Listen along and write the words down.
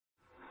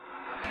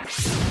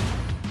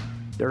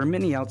There are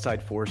many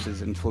outside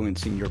forces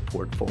influencing your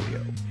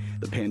portfolio: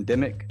 the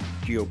pandemic,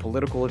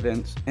 geopolitical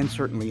events, and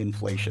certainly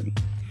inflation.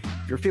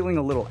 If you're feeling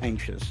a little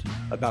anxious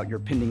about your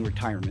pending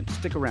retirement,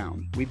 stick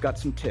around. We've got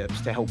some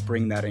tips to help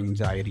bring that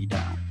anxiety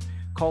down.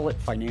 Call it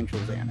Financial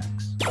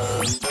Xanax.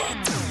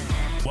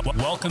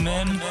 Welcome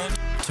in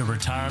to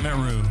Retirement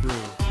Rue.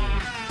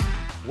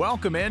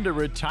 Welcome into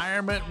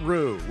Retirement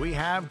Rue. We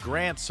have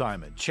Grant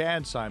Simon,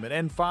 Chad Simon,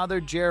 and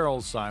Father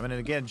Gerald Simon. And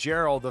again,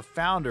 Gerald, the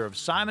founder of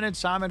Simon &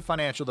 Simon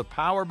Financial, the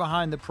power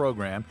behind the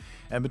program.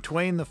 And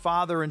between the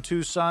father and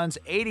two sons,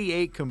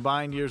 88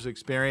 combined years of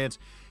experience,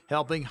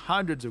 helping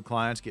hundreds of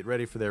clients get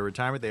ready for their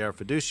retirement. They are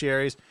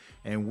fiduciaries,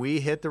 and we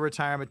hit the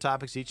retirement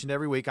topics each and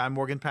every week. I'm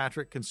Morgan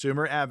Patrick,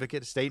 consumer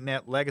advocate, estate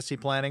net legacy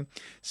planning,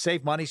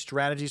 safe money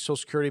strategy, Social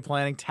Security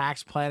planning,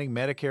 tax planning,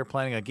 Medicare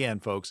planning. Again,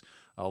 folks,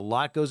 a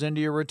lot goes into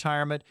your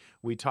retirement.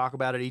 We talk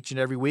about it each and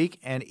every week,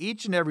 and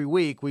each and every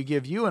week we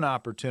give you an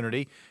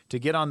opportunity to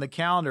get on the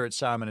calendar at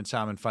Simon &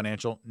 Simon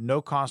Financial.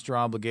 No cost or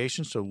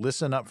obligation, so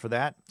listen up for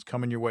that. It's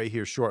coming your way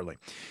here shortly.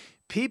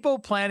 People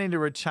planning to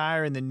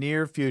retire in the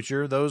near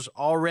future, those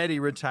already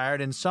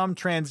retired, and some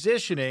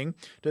transitioning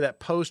to that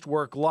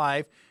post-work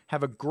life,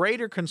 have a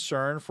greater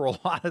concern for a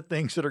lot of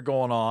things that are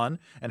going on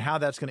and how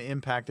that's going to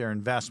impact their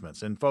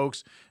investments. And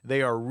folks,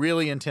 they are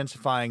really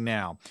intensifying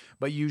now.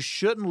 But you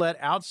shouldn't let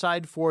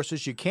outside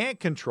forces you can't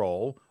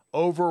control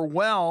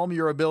overwhelm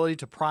your ability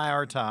to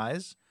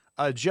prioritize,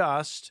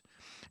 adjust,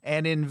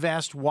 and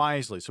invest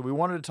wisely. So we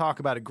wanted to talk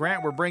about it.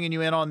 Grant, we're bringing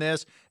you in on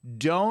this.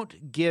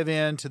 Don't give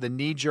in to the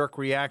knee-jerk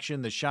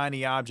reaction, the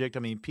shiny object. I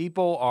mean,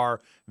 people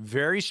are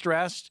very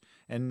stressed,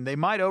 and they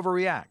might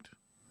overreact.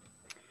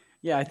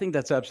 Yeah, I think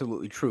that's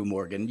absolutely true,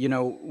 Morgan. You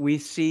know, we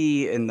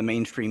see in the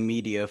mainstream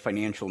media,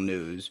 financial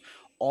news,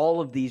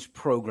 all of these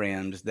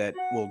programs that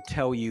will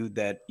tell you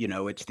that, you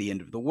know, it's the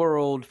end of the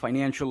world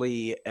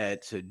financially,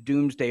 it's a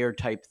doomsdayer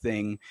type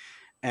thing.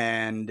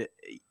 And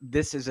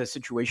this is a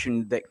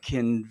situation that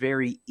can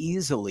very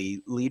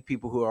easily lead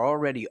people who are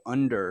already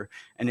under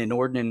an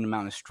inordinate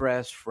amount of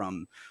stress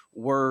from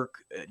work,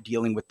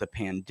 dealing with the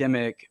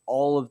pandemic,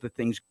 all of the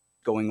things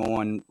going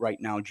on right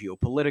now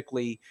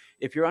geopolitically.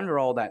 If you're under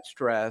all that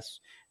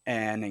stress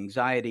and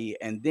anxiety,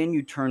 and then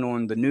you turn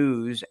on the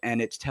news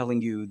and it's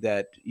telling you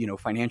that, you know,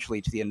 financially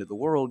it's the end of the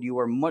world, you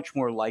are much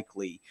more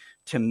likely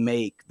to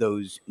make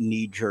those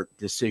knee-jerk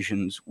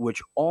decisions,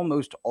 which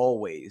almost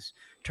always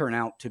turn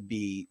out to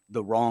be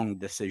the wrong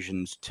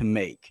decisions to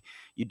make.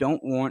 You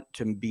don't want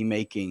to be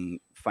making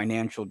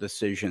financial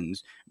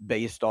decisions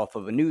based off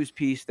of a news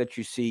piece that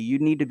you see. You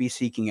need to be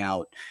seeking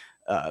out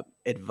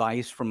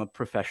advice from a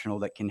professional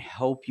that can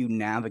help you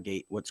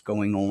navigate what's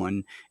going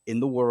on in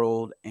the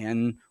world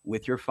and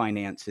with your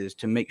finances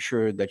to make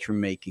sure that you're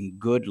making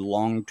good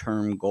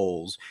long-term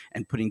goals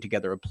and putting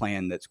together a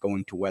plan that's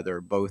going to weather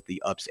both the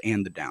ups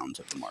and the downs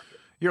of the market.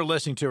 You're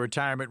listening to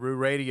Retirement Rue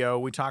Radio.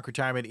 We talk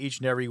retirement each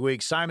and every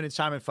week. Simon &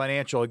 Simon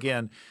Financial,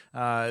 again,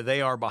 they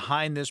are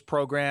behind this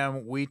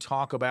program. We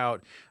talk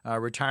about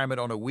retirement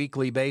on a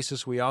weekly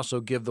basis. We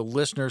also give the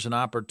listeners an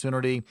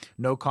opportunity,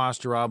 no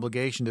cost or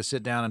obligation, to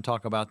sit down and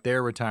talk about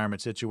their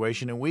retirement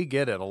situation. And we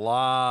get it. A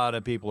lot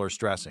of people are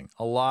stressing.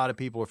 A lot of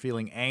people are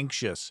feeling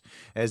anxious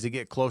as they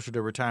get closer to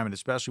retirement,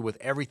 especially with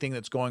everything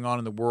that's going on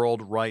in the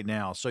world right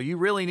now. So you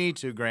really need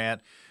to,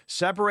 Grant,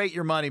 separate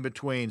your money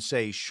between,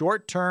 say,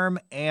 short-term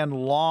and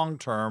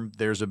long-term.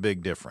 There's a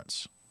big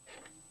difference.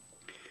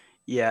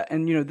 Yeah,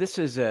 and you know, this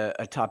is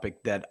a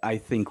topic that I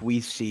think we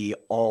see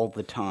all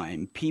the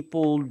time.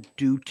 People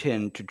do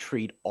tend to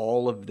treat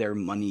all of their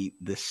money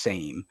the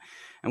same.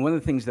 And one of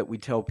the things that we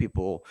tell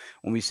people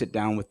when we sit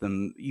down with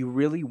them, you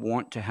really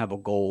want to have a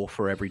goal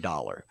for every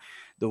dollar.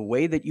 The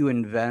way that you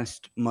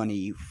invest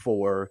money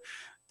for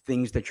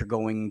things that you're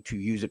going to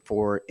use it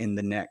for in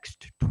the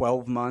next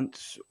 12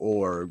 months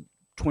or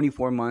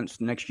 24 months,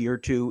 the next year or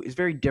two, is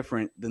very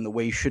different than the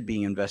way you should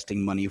be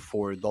investing money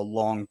for the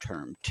long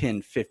term,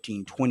 10,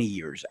 15, 20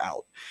 years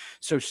out.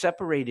 So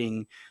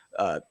separating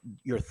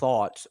your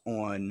thoughts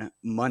on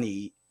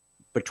money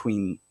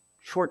between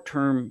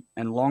short-term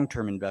and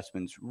long-term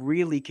investments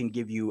really can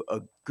give you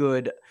a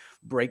good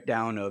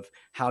breakdown of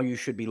how you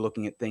should be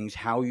looking at things,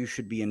 how you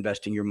should be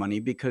investing your money,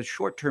 because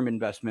short-term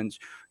investments,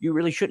 you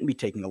really shouldn't be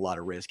taking a lot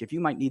of risk. If you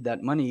might need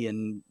that money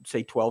in,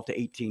 say, 12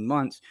 to 18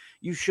 months,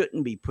 you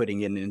shouldn't be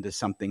putting it into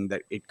something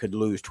that it could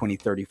lose 20,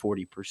 30,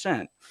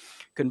 40%.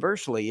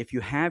 Conversely, if you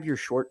have your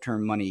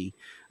short-term money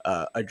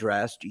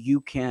addressed,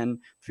 you can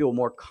feel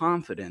more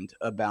confident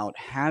about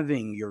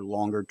having your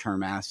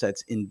longer-term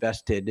assets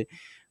invested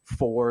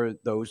for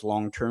those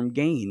long-term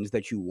gains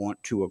that you want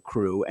to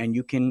accrue, and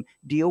you can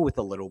deal with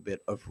a little bit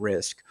of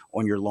risk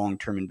on your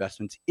long-term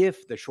investments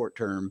if the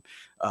short-term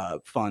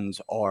funds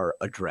are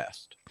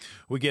addressed.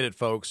 We get it,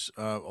 folks.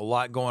 A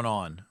lot going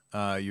on.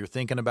 You're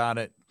thinking about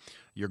it.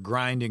 You're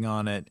grinding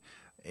on it.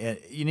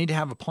 You need to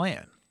have a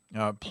plan.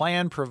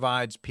 Plan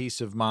provides peace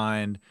of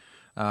mind.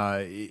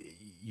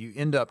 You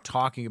end up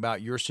talking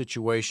about your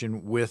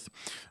situation with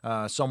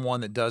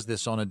someone that does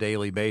this on a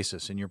daily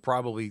basis, and you're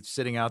probably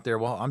sitting out there,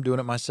 well, I'm doing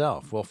it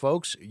myself. Well,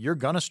 folks, you're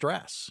going to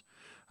stress.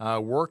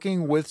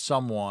 working with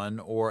someone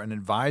or an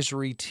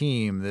advisory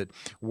team that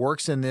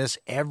works in this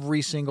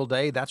every single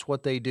day, that's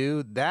what they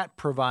do, that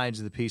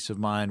provides the peace of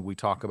mind we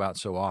talk about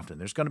so often.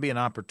 There's going to be an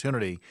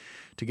opportunity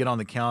to get on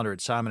the calendar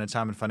at Simon &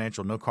 Simon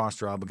Financial, no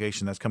cost or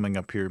obligation. That's coming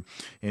up here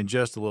in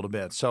just a little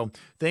bit. So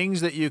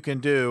things that you can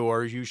do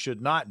or you should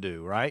not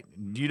do, right?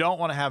 You don't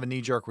want to have a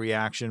knee-jerk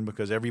reaction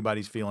because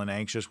everybody's feeling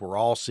anxious. We're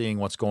all seeing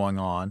what's going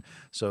on.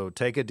 So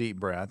take a deep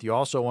breath. You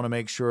also want to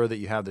make sure that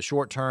you have the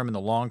short term and the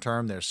long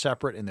term. They're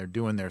separate and they're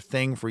doing their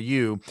thing for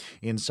you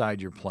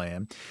inside your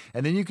plan.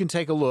 And then you can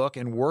take a look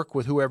and work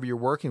with whoever you're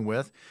working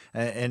with.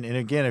 And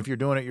again, if you're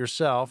doing it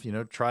yourself,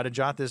 try to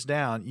jot this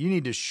down. You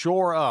need to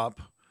shore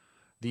up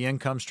the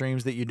income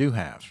streams that you do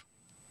have.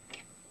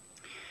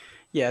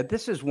 Yeah,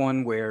 this is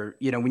one where,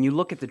 when you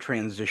look at the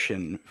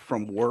transition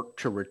from work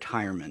to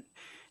retirement,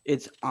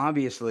 it's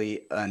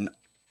obviously an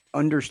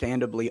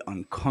understandably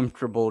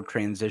uncomfortable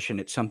transition.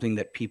 It's something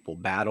that people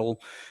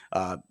battle.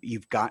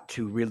 You've got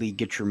to really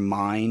get your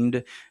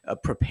mind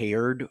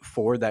prepared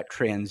for that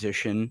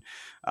transition.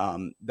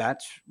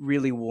 That's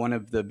really one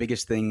of the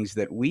biggest things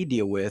that we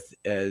deal with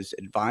as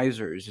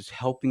advisors, is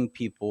helping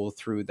people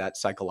through that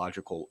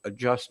psychological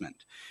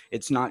adjustment.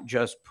 It's not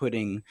just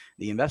putting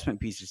the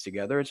investment pieces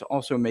together. It's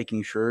also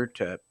making sure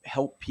to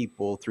help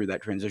people through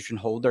that transition,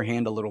 hold their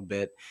hand a little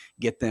bit,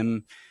 get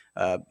them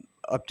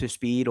up to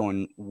speed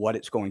on what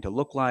it's going to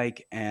look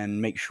like, and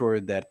make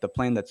sure that the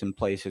plan that's in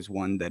place is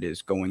one that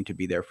is going to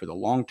be there for the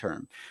long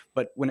term.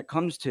 But when it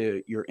comes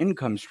to your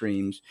income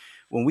streams,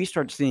 when we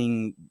start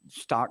seeing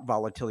stock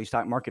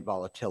market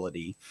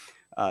volatility,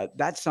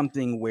 that's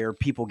something where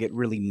people get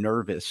really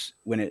nervous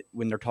when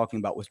they're talking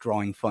about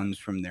withdrawing funds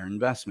from their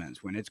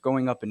investments. When it's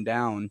going up and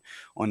down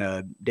on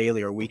a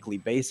daily or weekly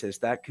basis,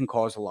 that can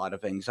cause a lot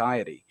of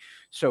anxiety.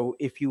 So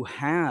if you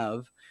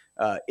have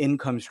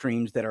income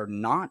streams that are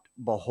not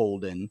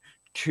beholden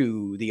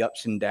to the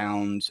ups and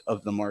downs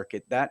of the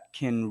market, that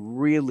can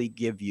really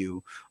give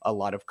you a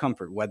lot of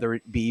comfort, whether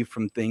it be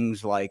from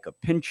things like a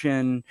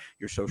pension,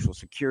 your Social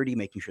Security,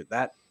 making sure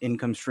that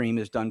income stream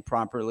is done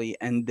properly,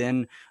 and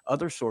then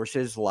other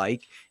sources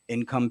like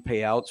income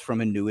payouts from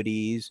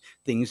annuities,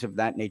 things of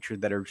that nature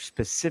that are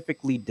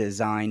specifically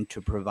designed to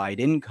provide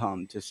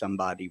income to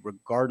somebody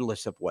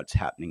regardless of what's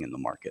happening in the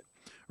market.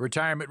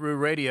 Retirement Roo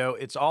Radio,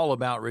 it's all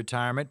about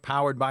retirement,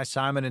 powered by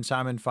Simon &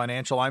 Simon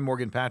Financial. I'm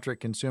Morgan Patrick,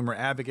 consumer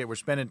advocate. We're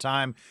spending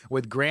time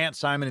with Grant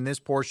Simon in this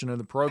portion of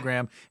the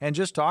program and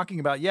just talking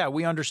about,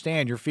 we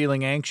understand you're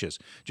feeling anxious,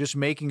 just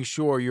making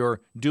sure you're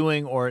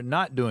doing or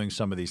not doing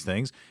some of these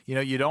things.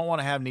 You don't want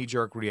to have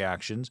knee-jerk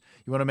reactions.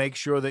 You want to make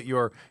sure that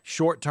your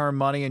short-term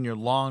money and your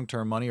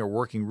long-term money are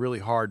working really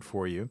hard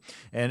for you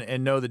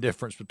and know the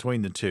difference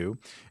between the two.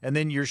 And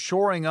then you're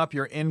shoring up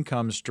your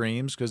income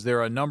streams because there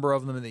are a number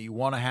of them that you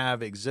want to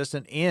have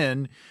existent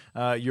in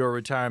your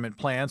retirement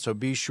plan, so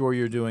be sure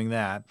you're doing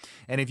that.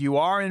 And if you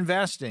are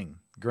investing,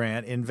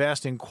 Grant,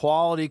 invest in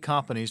quality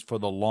companies for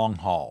the long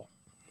haul.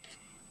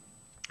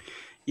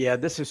 Yeah,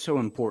 this is so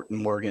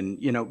important, Morgan.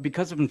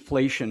 Because of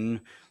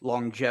inflation,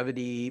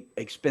 longevity,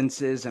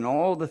 expenses, and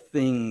all the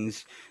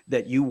things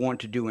that you want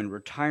to do in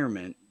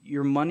retirement,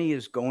 your money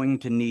is going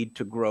to need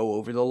to grow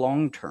over the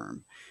long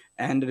term.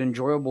 And an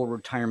enjoyable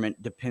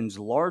retirement depends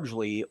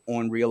largely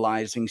on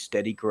realizing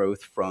steady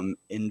growth from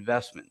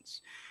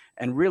investments.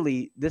 And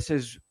really, this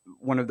is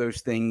one of those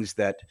things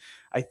that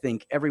I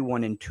think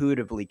everyone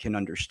intuitively can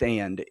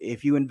understand.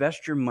 If you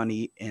invest your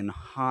money in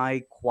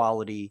high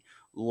quality,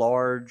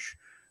 large,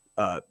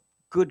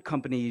 good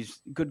companies,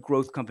 good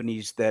growth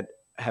companies that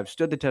have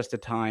stood the test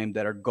of time,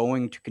 that are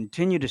going to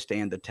continue to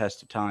stand the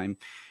test of time,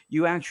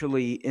 you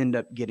actually end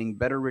up getting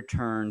better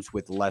returns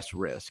with less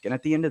risk. And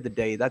at the end of the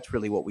day, that's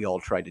really what we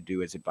all try to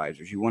do as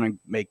advisors. You want to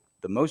make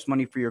the most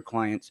money for your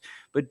clients,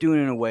 but do it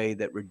in a way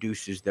that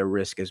reduces their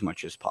risk as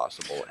much as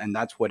possible. And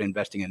that's what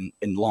investing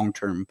in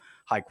long-term,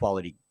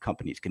 high-quality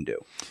companies can do.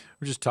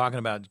 We're just talking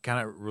about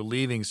kind of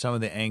relieving some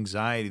of the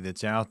anxiety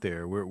that's out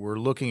there. We're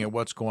looking at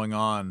what's going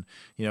on,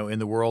 in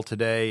the world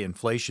today.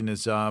 Inflation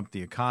is up,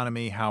 the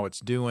economy, how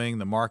it's doing,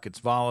 the market's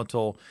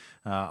volatile.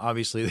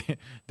 Obviously,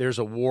 there's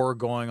a war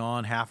going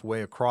on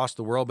halfway across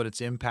the world, but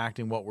it's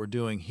impacting what we're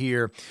doing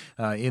here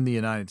in the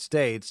United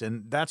States,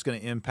 and that's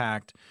going to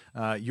impact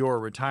your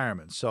retirement.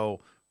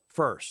 So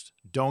first,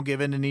 don't give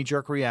in to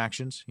knee-jerk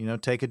reactions.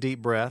 Take a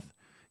deep breath.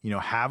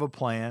 Have a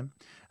plan.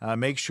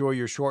 Make sure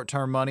your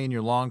short-term money and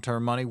your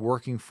long-term money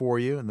working for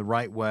you in the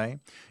right way.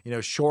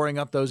 Shoring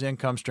up those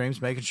income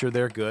streams, making sure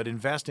they're good.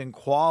 Invest in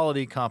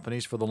quality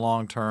companies for the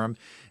long term.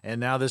 And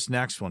now this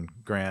next one,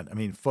 Grant.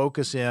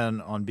 Focus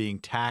in on being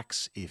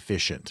tax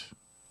efficient.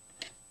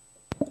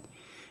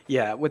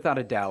 Yeah, without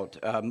a doubt.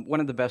 One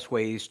of the best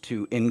ways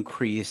to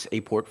increase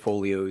a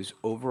portfolio's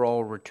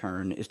overall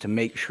return is to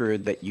make sure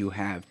that you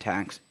have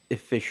tax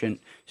efficient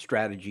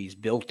strategies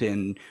built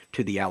in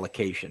to the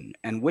allocation,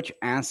 and which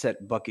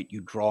asset bucket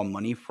you draw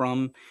money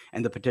from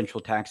and the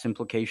potential tax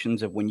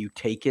implications of when you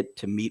take it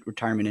to meet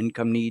retirement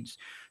income needs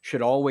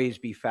should always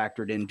be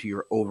factored into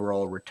your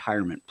overall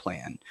retirement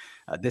plan.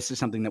 This is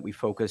something that we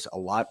focus a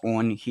lot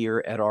on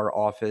here at our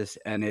office,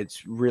 and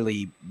it's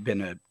really been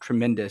a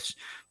tremendous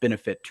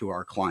benefit to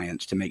our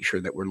clients to make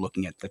sure that we're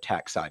looking at the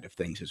tax side of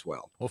things as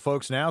well. Well,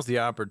 folks, now's the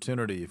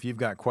opportunity. If you've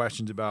got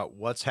questions about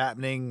what's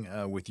happening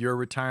with your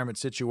retirement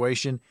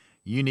situation,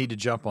 you need to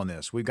jump on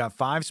this. We've got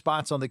 5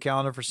 spots on the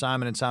calendar for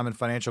Simon & Simon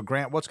Financial.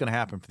 Grant, what's going to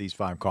happen for these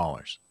 5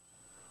 callers?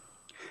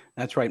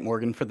 That's right,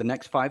 Morgan. For the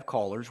next 5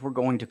 callers, we're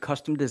going to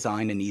custom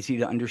design an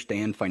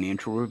easy-to-understand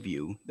financial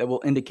review that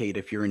will indicate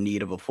if you're in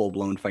need of a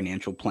full-blown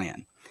financial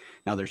plan.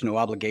 Now, there's no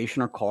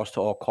obligation or cost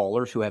to all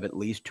callers who have at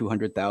least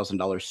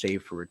 $200,000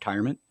 saved for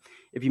retirement.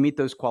 If you meet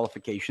those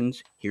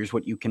qualifications, here's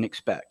what you can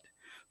expect.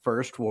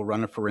 First, we'll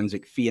run a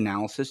forensic fee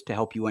analysis to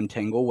help you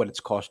untangle what it's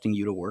costing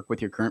you to work with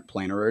your current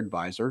planner or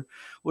advisor.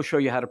 We'll show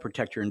you how to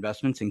protect your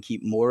investments and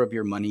keep more of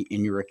your money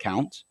in your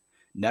accounts.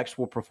 Next,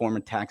 we'll perform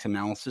a tax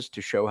analysis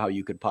to show how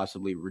you could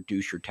possibly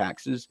reduce your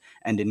taxes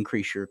and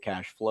increase your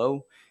cash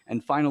flow.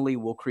 And finally,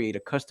 we'll create a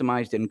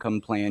customized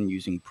income plan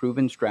using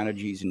proven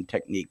strategies and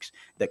techniques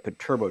that could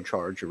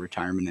turbocharge your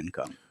retirement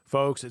income.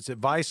 Folks, it's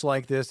advice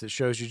like this that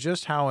shows you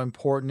just how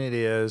important it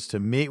is to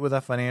meet with a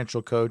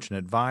financial coach, an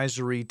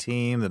advisory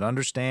team that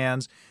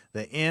understands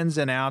the ins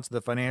and outs of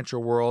the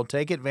financial world.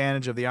 Take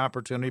advantage of the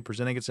opportunity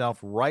presenting itself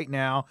right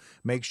now.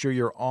 Make sure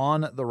you're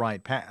on the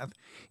right path.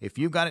 If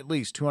you've got at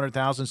least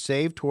 $200,000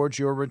 saved towards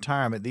your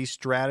retirement, these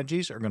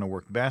strategies are going to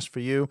work best for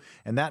you.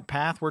 And that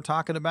path we're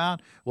talking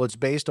about, well, it's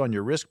based on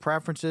your risk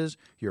preferences,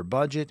 your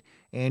budget,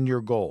 and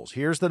your goals.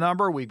 Here's the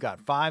number. We've got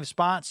 5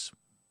 spots.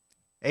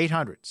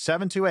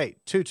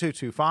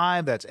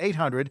 800-728-2225. That's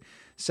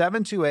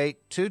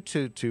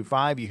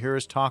 800-728-2225. You hear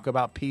us talk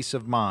about peace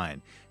of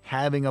mind,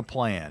 having a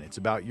plan. It's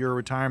about your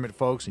retirement,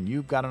 folks, and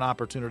you've got an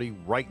opportunity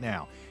right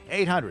now.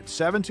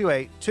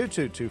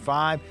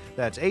 800-728-2225.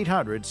 That's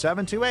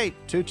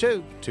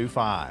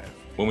 800-728-2225.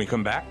 When we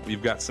come back,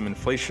 we've got some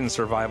inflation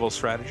survival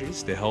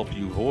strategies to help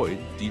you avoid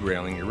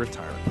derailing your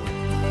retirement plan.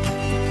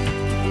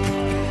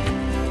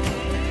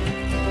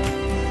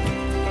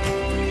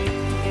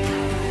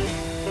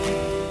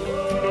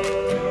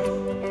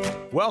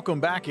 Welcome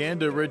back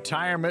into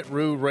Retirement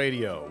Roo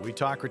Radio. We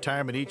talk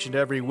retirement each and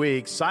every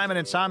week.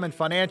 Simon & Simon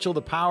Financial,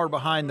 the power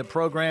behind the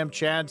program.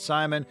 Chad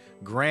Simon,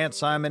 Grant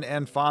Simon,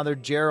 and Father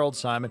Gerald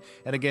Simon.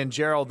 And again,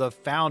 Gerald, the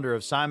founder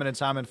of Simon &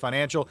 Simon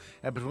Financial.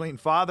 And between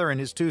Father and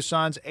his 2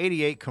 sons,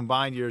 88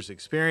 combined years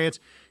experience,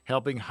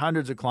 helping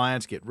hundreds of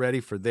clients get ready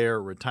for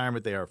their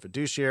retirement. They are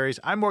fiduciaries.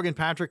 I'm Morgan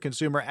Patrick,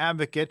 consumer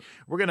advocate.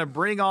 We're going to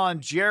bring on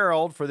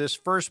Gerald for this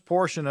first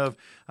portion of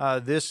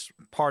this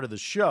part of the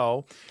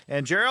show.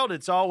 And Gerald,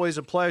 it's always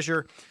a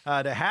pleasure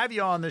to have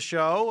you on the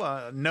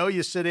show. Know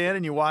you sit in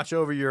and you watch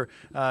over your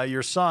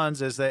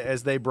sons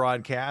as they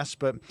broadcast.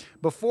 But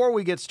before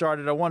we get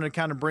started, I want to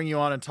kind of bring you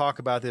on and talk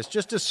about this.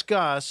 Just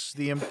discuss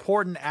the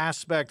important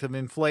aspect of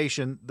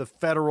inflation, the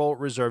Federal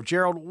Reserve.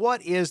 Gerald,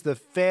 what is the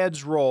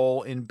Fed's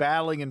role in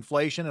battling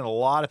inflation? And a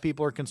lot of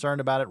people are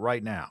concerned about it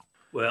right now.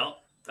 Well,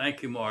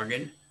 thank you,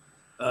 Morgan.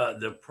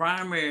 The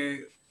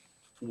primary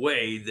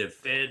way the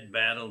Fed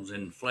battles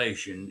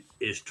inflation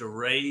is to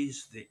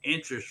raise the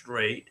interest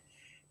rate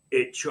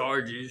it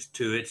charges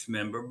to its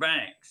member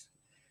banks.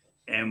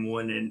 And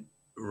when it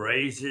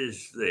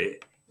raises the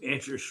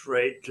interest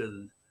rate to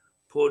the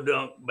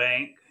Podunk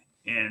Bank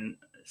in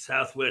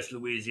Southwest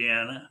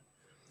Louisiana,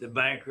 the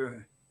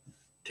banker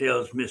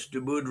tells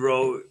Mr.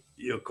 Boudreaux,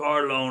 your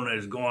car loan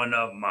is going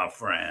up, my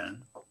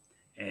friend,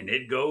 and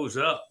it goes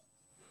up.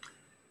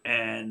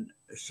 And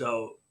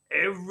so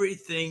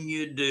everything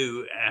you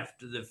do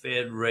after the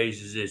Fed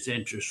raises its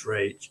interest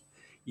rates,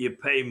 you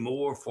pay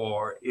more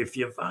for if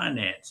you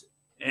finance it.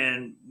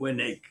 And when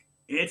the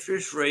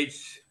interest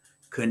rates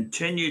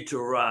continue to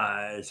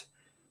rise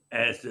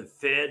as the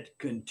Fed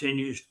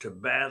continues to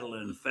battle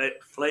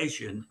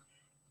inflation,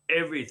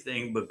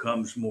 everything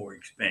becomes more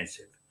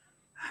expensive.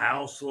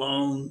 House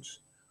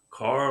loans,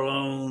 car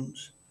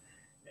loans,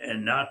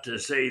 and not to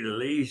say the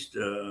least,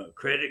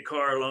 credit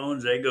card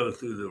loans, they go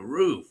through the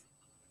roof.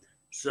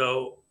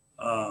 So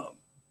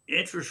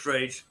interest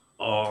rates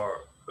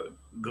are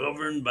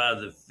governed by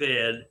the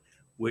Fed,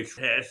 which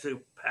has the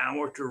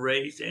power to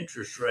raise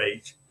interest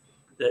rates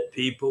that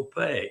people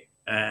pay.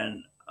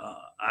 And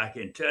I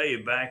can tell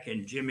you back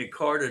in Jimmy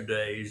Carter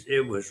days,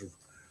 it was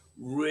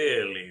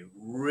really,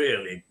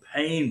 really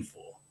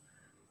painful.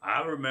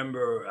 I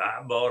remember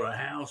I bought a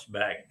house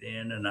back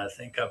then, and I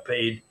think I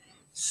paid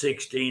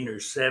 16 or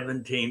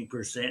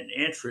 17%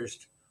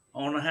 interest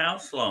on a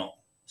house loan.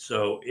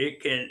 So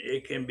it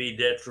can be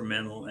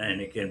detrimental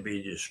and it can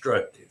be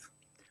destructive.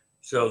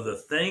 So the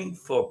thing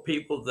for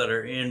people that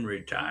are in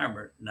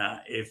retirement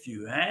now, if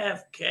you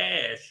have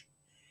cash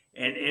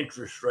and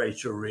interest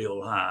rates are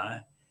real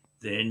high,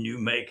 then you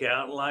make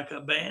out like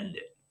a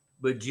bandit.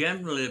 But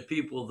generally, the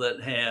people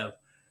that have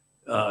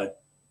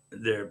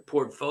their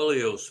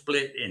portfolio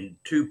split in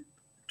two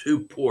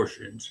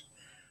portions,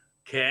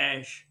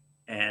 cash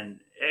and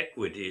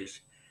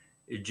equities,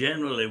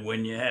 generally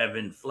when you have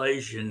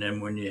inflation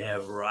and when you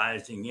have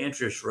rising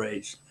interest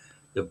rates,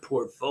 the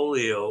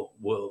portfolio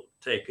will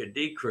take a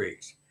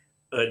decrease.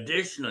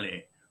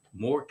 Additionally,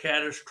 more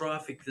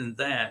catastrophic than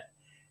that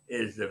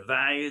is the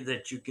value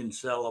that you can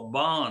sell a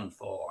bond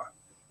for.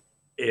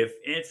 If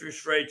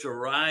interest rates are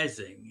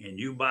rising and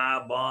you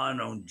buy a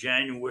bond on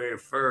January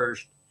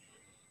 1st,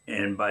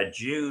 and by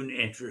June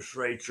interest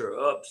rates are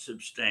up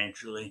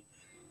substantially,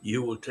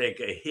 you will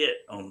take a hit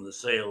on the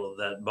sale of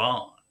that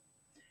bond.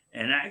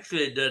 And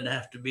actually, it doesn't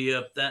have to be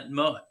up that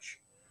much.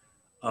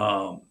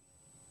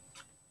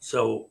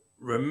 So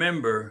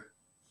remember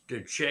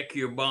to check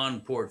your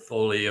bond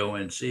portfolio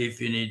and see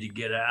if you need to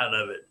get out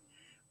of it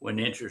when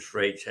interest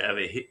rates have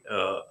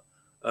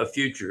a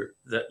future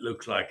that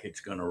looks like it's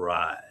going to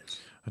rise.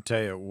 I'll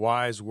tell you,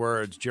 wise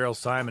words. Gerald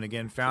Simon,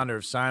 again, founder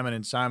of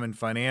Simon & Simon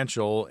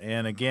Financial.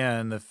 And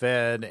again, the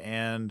Fed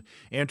and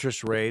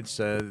interest rates,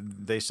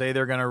 they say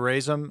they're going to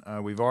raise them.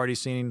 We've already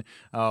seen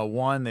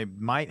one. They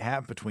might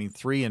have between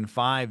 3 and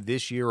 5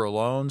 this year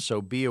alone.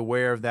 So be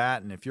aware of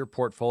that. And if your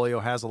portfolio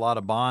has a lot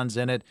of bonds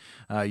in it,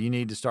 you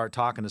need to start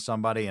talking to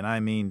somebody. And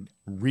I mean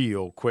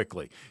real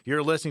quickly.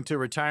 You're listening to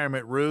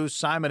Retirement Ruse,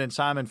 Simon &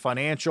 Simon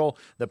Financial,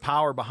 the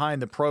power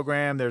behind the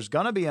program. There's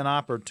going to be an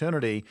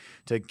opportunity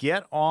to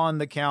get on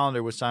the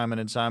calendar with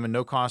Simon & Simon,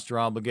 no cost or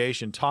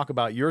obligation. Talk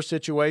about your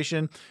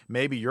situation.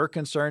 Maybe you're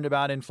concerned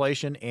about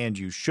inflation, and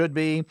you should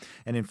be.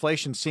 And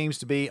inflation seems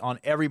to be on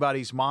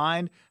everybody's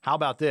mind. How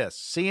about this?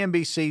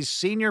 CNBC's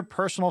senior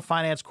personal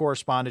finance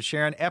correspondent,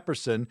 Sharon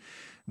Epperson,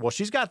 well,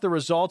 she's got the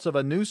results of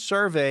a new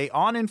survey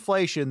on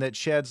inflation that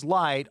sheds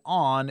light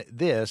on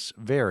this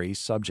very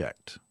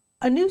subject.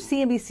 A new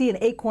CNBC and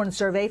Acorn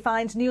survey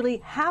finds nearly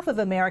half of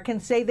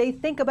Americans say they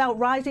think about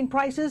rising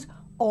prices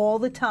all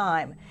the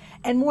time.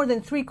 And more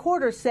than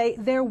 3/4 say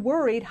they're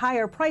worried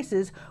higher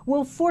prices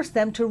will force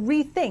them to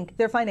rethink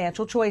their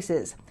financial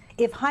choices.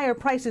 If higher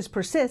prices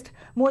persist,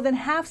 more than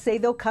half say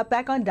they'll cut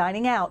back on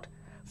dining out.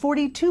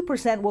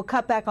 42% will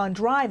cut back on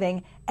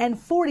driving, and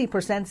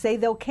 40% say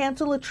they'll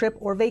cancel a trip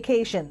or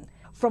vacation.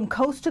 From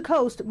coast to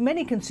coast,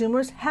 many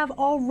consumers have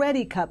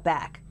already cut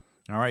back.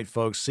 All right,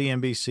 folks,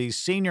 CNBC's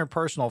senior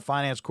personal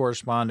finance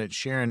correspondent,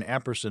 Sharon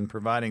Epperson,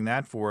 providing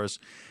that for us.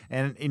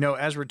 And, you know,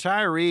 as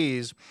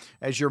retirees,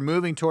 as you're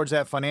moving towards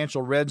that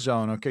financial red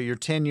zone, okay, you're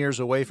 10 years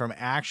away from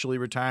actually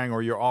retiring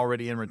or you're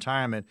already in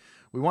retirement,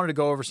 we wanted to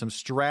go over some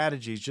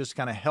strategies just to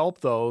kind of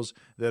help those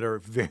that are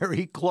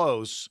very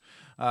close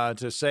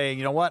to saying,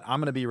 you know what, I'm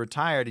going to be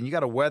retired, and you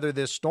got to weather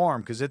this storm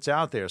because it's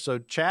out there. So,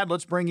 Chad,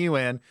 let's bring you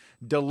in.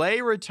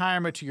 Delay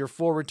retirement to your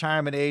full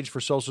retirement age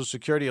for Social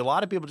Security. A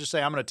lot of people just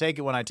say, I'm going to take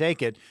it when I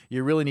take it.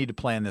 You really need to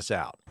plan this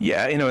out.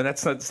 Yeah, you know, and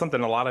that's not something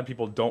a lot of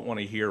people don't want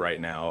to hear right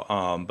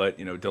now. But,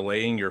 you know,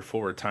 delaying your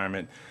full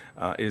retirement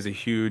is a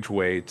huge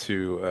way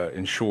to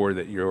ensure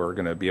that you're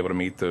going to be able to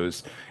meet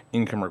those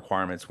income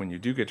requirements when you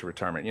do get to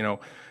retirement. You know,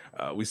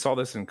 we saw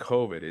this in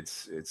COVID.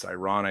 It's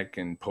ironic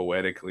and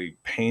poetically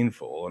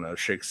painful on a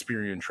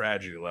Shakespearean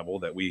tragedy level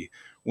that we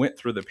went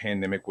through the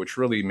pandemic, which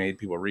really made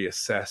people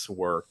reassess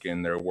work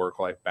and their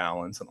work-life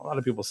balance. And a lot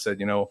of people said,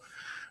 you know,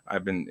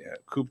 I've been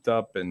cooped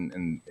up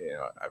and you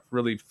know, I've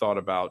really thought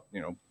about, you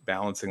know,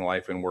 balancing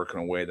life and work in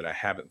a way that I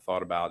haven't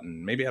thought about.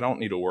 And maybe I don't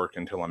need to work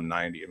until I'm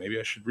 90. And maybe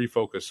I should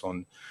refocus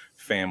on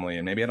family.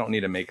 And maybe I don't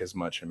need to make as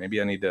much. And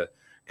maybe I need to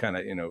kind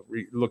of, you know,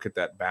 look at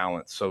that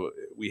balance. So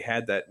we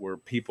had that where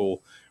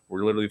people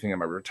were literally thinking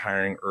about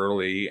retiring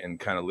early and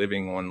kind of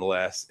living on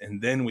less.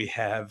 And then we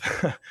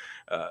have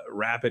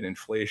rapid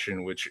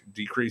inflation, which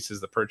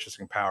decreases the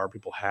purchasing power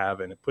people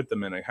have, and it put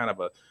them in a kind of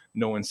a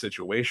no-win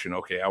situation.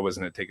 Okay, I was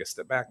going to take a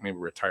step back, maybe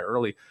retire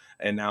early,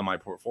 and now my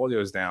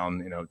portfolio is down,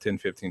 you know, 10,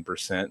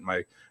 15%.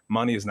 My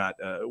money is not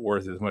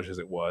worth as much as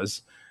it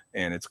was,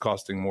 and it's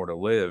costing more to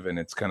live, and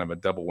it's kind of a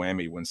double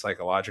whammy when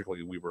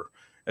psychologically we were,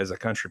 as a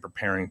country,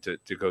 preparing to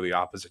go the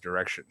opposite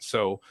direction.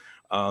 So,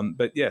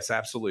 but yes,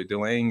 absolutely,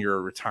 delaying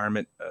your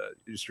retirement,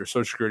 your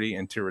Social Security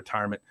into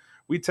retirement.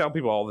 We tell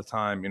people all the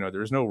time, you know,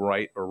 there's no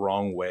right or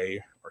wrong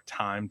way or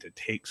time to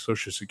take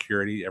Social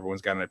Security.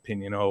 Everyone's got an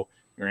opinion. Oh,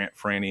 your Aunt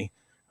Franny,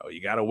 oh,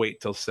 you got to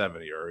wait till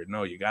 70, or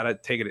no, you got to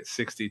take it at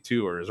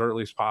 62 or as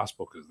early as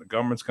possible because the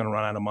government's going to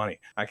run out of money.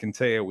 I can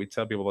tell you, we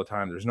tell people all the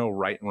time, there's no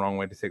right and wrong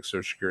way to take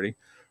Social Security,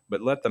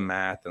 but let the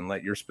math and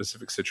let your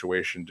specific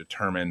situation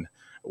determine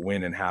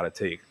when and how to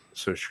take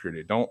Social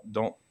Security.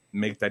 Don't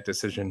make that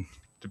decision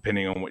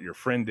depending on what your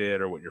friend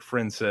did or what your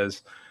friend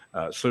says.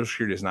 Social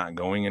Security is not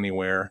going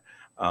anywhere.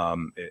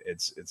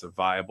 It's a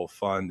viable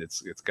fund.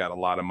 It's got a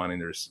lot of money.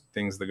 There's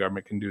things the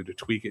government can do to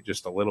tweak it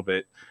just a little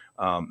bit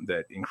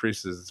that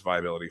increases its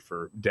viability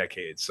for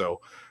decades.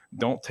 So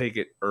don't take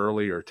it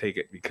early or take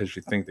it because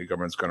you think the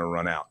government's going to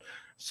run out.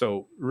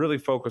 So really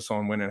focus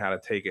on when and how to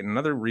take it.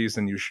 Another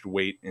reason you should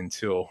wait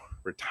until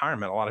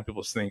retirement, a lot of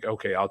people think,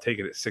 okay, I'll take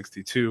it at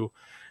 62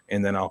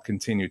 and then I'll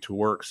continue to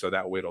work so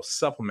that way it'll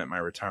supplement my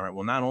retirement.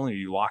 Well, not only are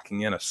you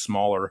locking in a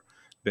smaller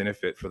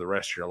benefit for the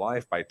rest of your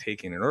life by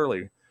taking it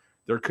early,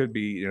 there could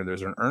be, you know,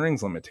 there's an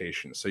earnings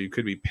limitation. So you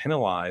could be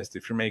penalized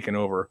if you're making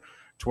over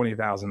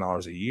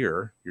 $20,000 a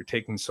year, you're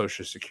taking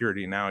Social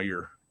Security. Now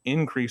you're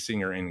increasing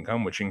your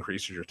income, which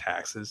increases your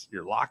taxes.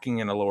 You're locking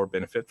in a lower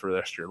benefit for the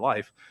rest of your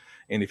life.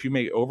 And if you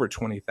make over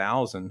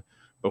 $20,000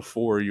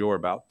 before you're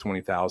about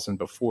 $20,000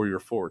 before your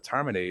full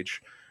retirement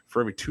age,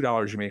 for every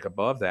 $2 you make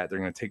above that, they're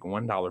going to take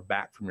 $1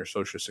 back from your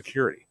Social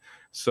Security.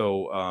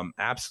 So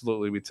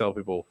absolutely, we tell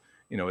people,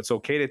 it's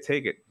okay to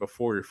take it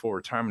before your full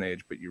retirement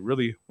age, but you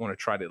really want to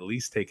try to at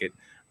least take it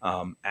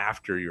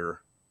after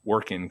your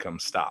work income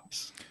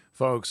stops.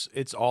 Folks,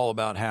 it's all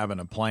about having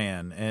a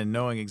plan and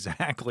knowing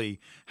exactly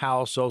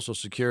how Social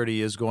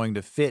Security is going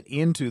to fit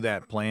into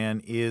that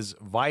plan is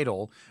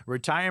vital.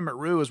 Retirement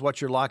Roo is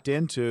what you're locked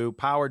into,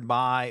 powered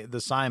by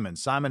the Simon &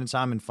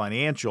 Simon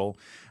Financial.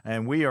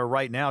 And we are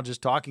right now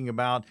just talking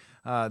about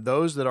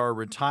those that are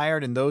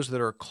retired and those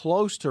that are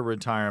close to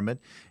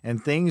retirement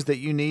and things that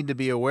you need to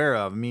be aware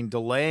of. I mean,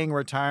 delaying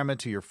retirement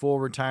to your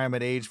full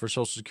retirement age for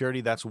Social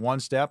Security, that's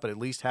one step, but at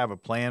least have a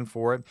plan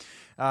for it.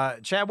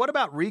 Chad, what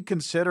about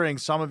reconsidering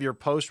some of your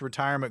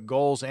post-retirement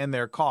goals and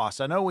their costs?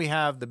 I know we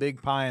have the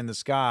big pie in the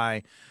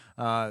sky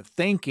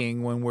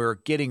thinking when we're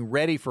getting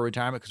ready for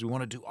retirement because we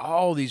want to do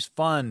all these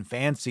fun,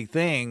 fancy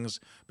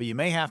things, but you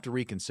may have to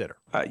reconsider.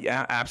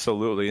 Yeah,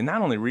 absolutely. And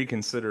not only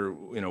reconsider,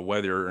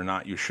 whether or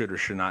not you should or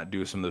should not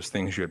do some of those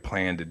things you had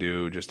planned to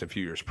do just a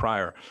few years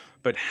prior,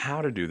 but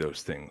how to do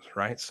those things,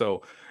 right?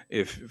 So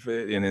if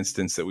an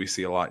instance that we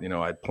see a lot,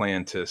 I'd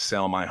planned to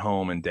sell my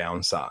home and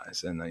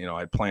downsize. And,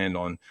 I planned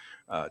on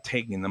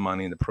taking the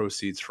money and the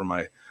proceeds from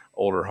my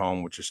older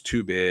home, which is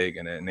too big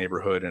in a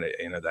neighborhood, and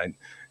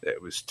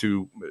it was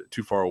too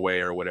far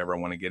away or whatever. I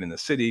want to get in the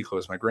city,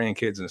 close my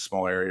grandkids in a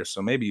small area.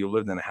 So maybe you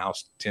lived in a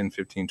house 10,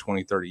 15,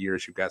 20, 30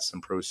 years. You've got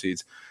some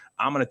proceeds.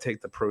 I'm going to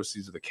take the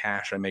proceeds of the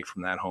cash I make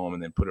from that home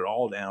and then put it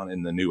all down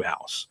in the new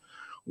house.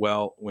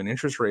 Well, when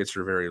interest rates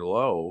are very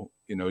low,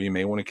 you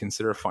may want to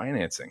consider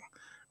financing,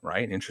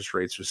 right? Interest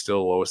rates are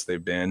still the lowest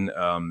they've been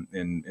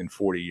in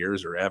 40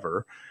 years or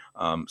ever.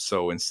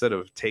 So instead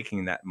of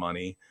taking that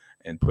money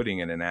and putting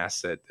in an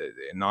asset,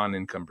 a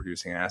non-income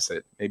producing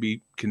asset,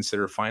 maybe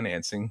consider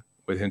financing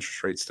with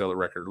interest rates still at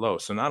record low.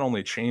 So not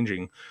only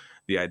changing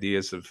the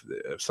ideas of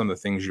some of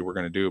the things you were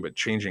going to do, but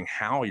changing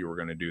how you were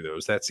going to do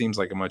those. That seems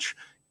like a much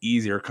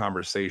easier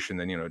conversation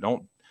than,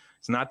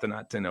 it's not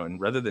to know. And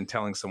rather than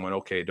telling someone,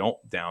 okay, don't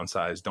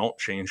downsize, don't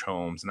change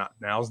homes,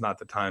 now's not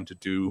the time to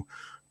do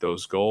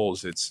those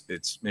goals.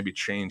 It's maybe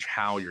change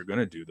how you're going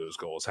to do those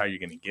goals, how you're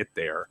going to get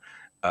there.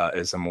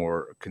 Is a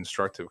more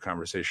constructive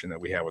conversation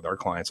that we have with our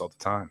clients all the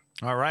time.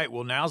 All right.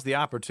 Well, now's the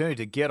opportunity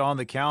to get on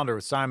the calendar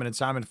with Simon &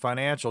 Simon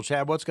Financial.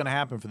 Chad, what's going to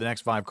happen for the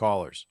next 5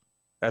 callers?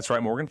 That's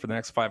right, Morgan. For the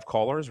next 5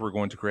 callers, we're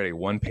going to create a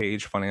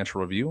 1-page financial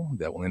review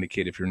that will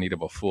indicate if you're in need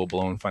of a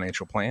full-blown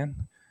financial plan.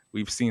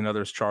 We've seen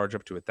others charge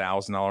up to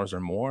 $1,000 or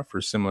more for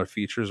similar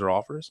features or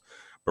offers,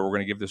 but we're going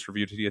to give this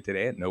review to you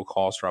today at no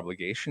cost or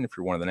obligation. If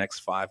you're one of the next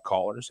 5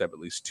 callers who have at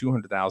least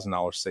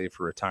 $200,000 saved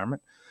for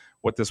retirement,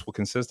 what this will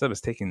consist of is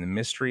taking the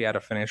mystery out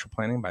of financial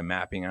planning by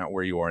mapping out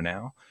where you are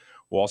now.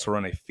 We'll also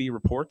run a fee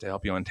report to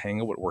help you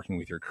untangle what working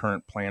with your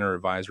current planner or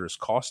advisor is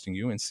costing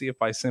you and see if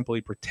by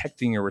simply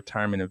protecting your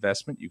retirement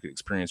investment, you could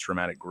experience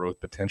dramatic growth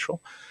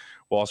potential.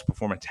 We'll also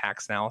perform a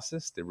tax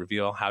analysis to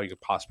reveal how you could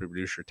possibly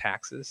reduce your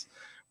taxes.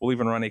 We'll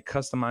even run a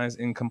customized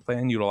income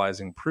plan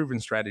utilizing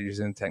proven strategies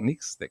and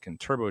techniques that can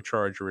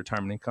turbocharge your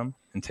retirement income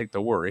and take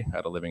the worry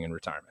out of living in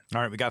retirement.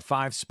 All right, we got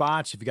 5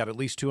 spots. If you got at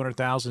least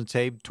 $200,000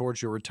 saved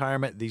towards your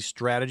retirement, these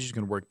strategies are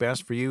going to work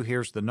best for you.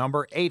 Here's the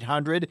number,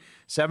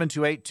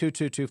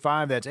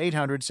 800-728-2225. That's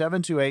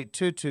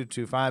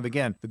 800-728-2225.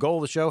 Again, the goal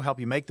of the show, help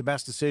you make the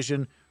best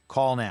decision.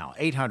 Call now,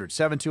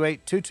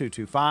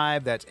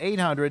 800-728-2225. That's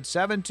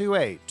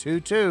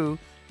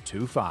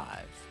 800-728-2225.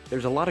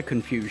 There's a lot of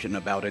confusion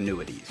about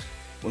annuities.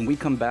 When we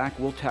come back,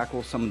 we'll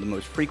tackle some of the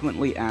most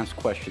frequently asked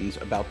questions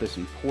about this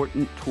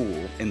important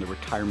tool in the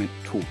retirement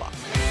toolbox.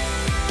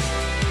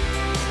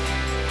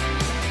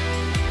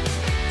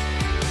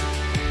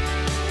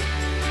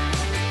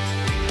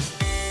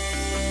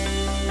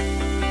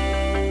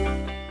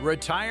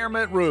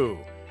 Retirement Roo,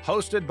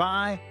 hosted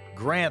by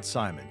Grant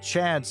Simon,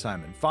 Chad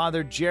Simon,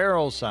 Father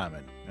Gerald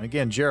Simon. And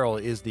again,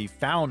 Gerald is the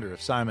founder of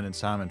Simon &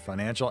 Simon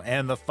Financial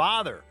and the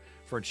father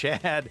for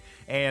Chad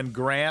and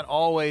Grant.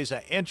 Always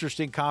an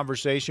interesting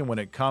conversation when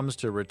it comes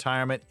to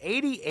retirement.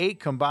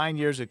 88 combined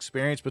years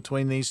experience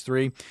between these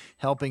three,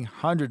 helping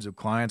hundreds of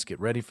clients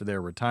get ready for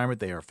their retirement.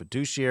 They are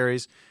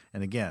fiduciaries.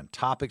 And again,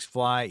 topics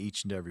fly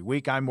each and every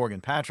week. I'm Morgan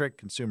Patrick,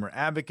 consumer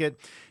advocate,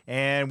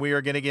 and we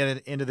are going to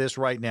get into this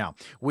right now.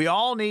 We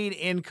all need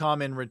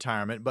income in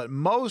retirement, but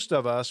most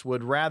of us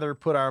would rather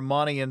put our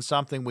money in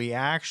something we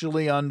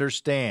actually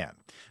understand.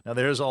 Now,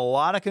 there's a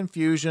lot of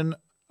confusion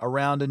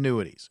around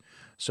annuities.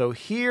 So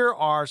here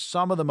are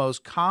some of the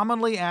most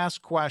commonly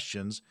asked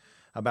questions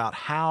about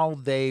how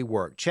they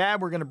work. Chad,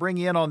 we're going to bring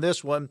you in on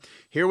this one.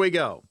 Here we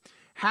go.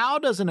 How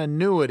does an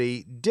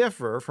annuity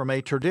differ from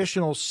a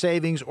traditional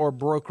savings or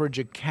brokerage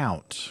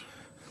account?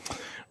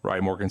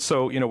 Right, Morgan.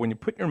 So, when you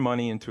put your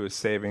money into a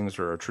savings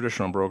or a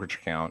traditional brokerage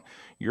account,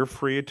 you're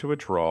free to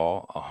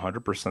withdraw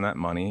 100% of that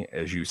money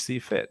as you see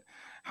fit.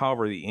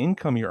 However, the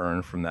income you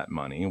earn from that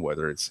money,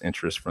 whether it's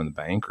interest from the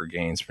bank or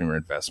gains from your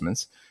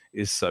investments,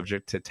 is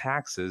subject to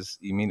taxes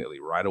immediately,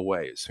 right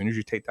away. As soon as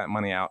you take that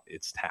money out,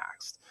 it's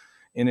taxed.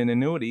 In an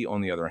annuity, on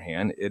the other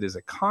hand, it is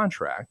a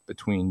contract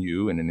between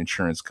you and an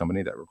insurance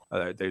company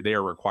that they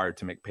are required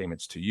to make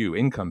payments to you,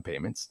 income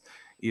payments,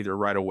 either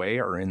right away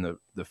or in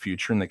the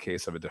future in the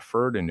case of a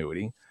deferred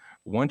annuity.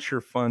 Once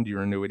you fund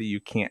your annuity, you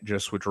can't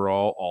just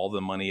withdraw all the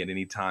money at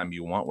any time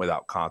you want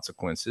without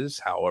consequences.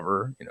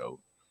 However,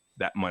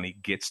 that money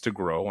gets to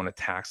grow on a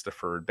tax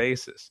deferred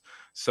basis.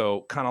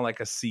 So kind of like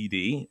a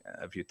CD,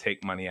 if you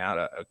take money out,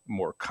 a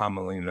more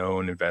commonly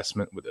known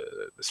investment with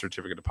a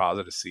certificate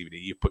deposit, a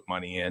CDI, you put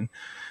money in,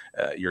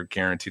 you're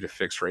guaranteed a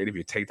fixed rate. If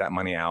you take that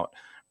money out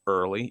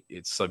early,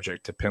 it's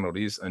subject to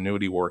penalties.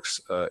 Annuity works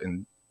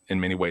in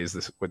many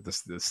ways with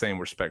the same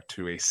respect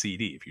to a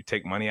CD. If you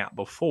take money out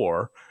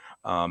before,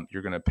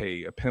 you're going to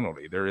pay a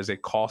penalty. There is a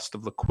cost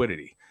of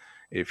liquidity.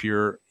 If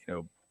you're,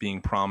 being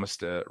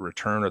promised a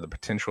return or the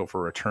potential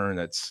for a return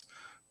that's,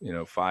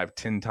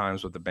 5-10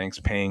 times what the bank's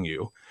paying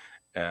you,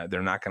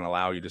 they're not going to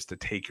allow you just to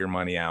take your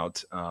money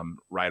out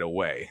right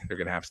away. They're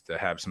going to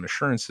have some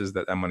assurances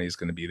that money is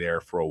going to be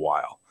there for a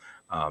while,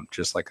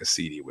 just like a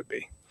CD would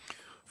be.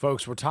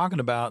 Folks, we're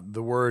talking about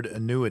the word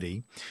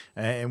annuity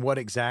and what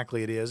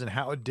exactly it is and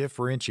how it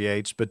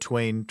differentiates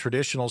between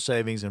traditional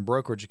savings and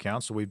brokerage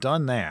accounts. So we've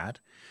done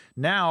that.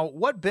 Now,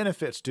 what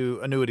benefits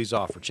do annuities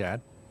offer, Chad?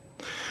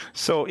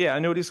 So,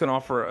 annuities can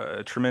offer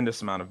a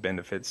tremendous amount of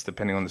benefits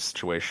depending on the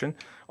situation.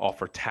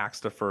 Offer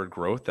tax-deferred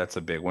growth. That's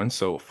a big one.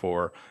 So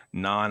for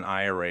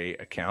non-IRA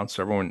accounts,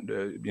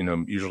 everyone,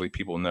 usually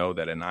people know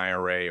that an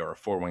IRA or a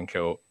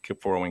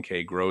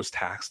 401k grows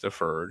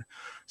tax-deferred.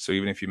 So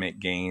even if you make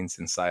gains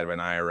inside of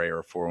an IRA or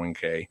a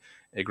 401k,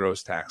 it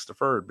grows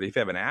tax-deferred. But if you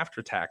have an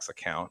after-tax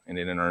account and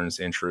it earns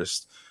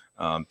interest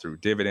through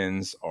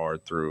dividends or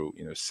through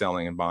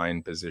selling and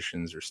buying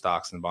positions or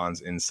stocks and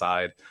bonds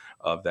inside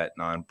of that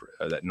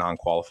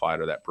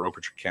non-qualified or that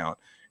brokerage account,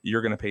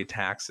 you're going to pay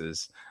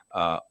taxes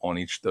on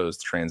each of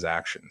those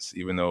transactions.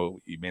 Even though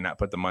you may not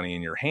put the money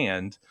in your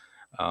hand,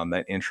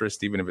 that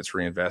interest, even if it's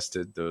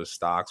reinvested, those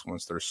stocks,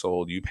 once they're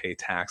sold, you pay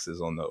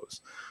taxes on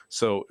those.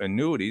 So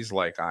annuities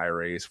like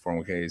IRAs,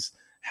 401ks,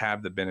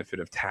 have the benefit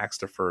of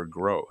tax-deferred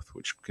growth,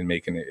 which can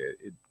make an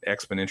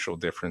exponential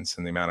difference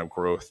in the amount of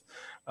growth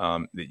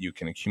that you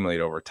can accumulate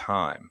over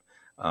time.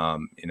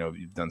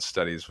 You've done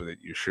studies with it.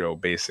 You show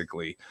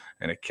basically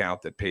an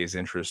account that pays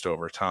interest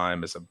over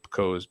time as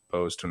opposed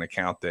to an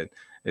account that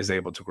is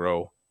able to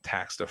grow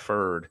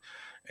tax-deferred.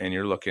 And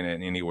you're looking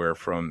at anywhere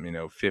from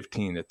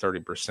 15 to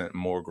 30%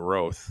 more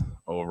growth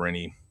over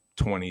any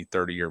 20,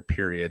 30-year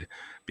period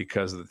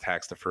because of the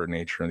tax-deferred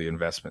nature of the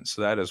investment.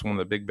 So that is one of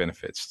the big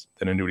benefits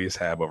that annuities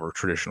have over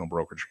traditional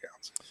brokerage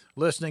accounts.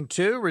 Listening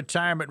to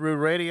Retirement Root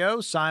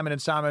Radio, Simon &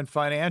 Simon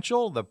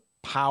Financial, the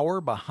power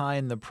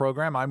behind the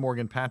program. I'm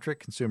Morgan Patrick,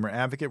 consumer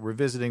advocate. We're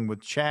visiting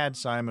with Chad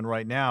Simon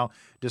right now,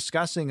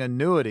 discussing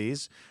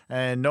annuities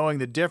and knowing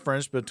the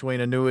difference between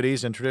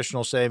annuities and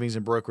traditional savings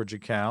and brokerage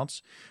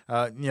accounts,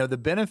 the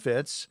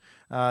benefits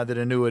that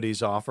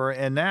annuities offer,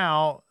 and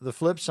now the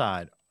flip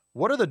side.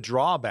 What are the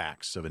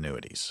drawbacks of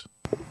annuities?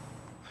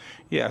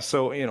 Yeah,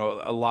 so,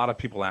 a lot of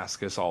people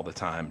ask us all the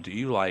time, do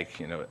you like,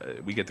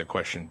 we get the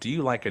question, do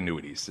you like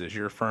annuities? Does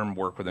your firm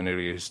work with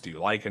annuities? Do you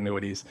like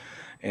annuities?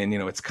 And,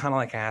 it's kind of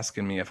like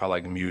asking me if I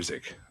like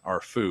music or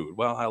food.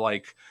 Well, I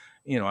like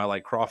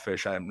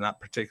crawfish. I'm not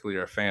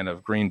particularly a fan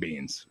of green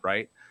beans,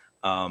 right?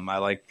 I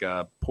like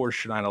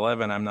Porsche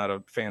 911. I'm not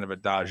a fan of a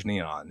Dodge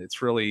Neon.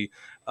 It's really,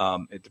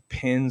 it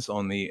depends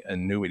on the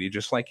annuity,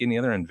 just like any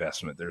other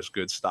investment. There's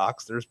good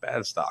stocks, there's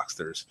bad stocks.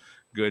 There's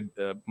good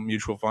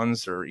mutual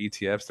funds or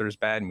ETFs, there's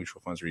bad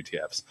mutual funds or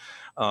ETFs.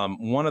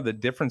 One of the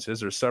differences,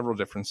 there's several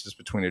differences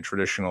between a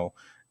traditional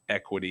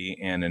equity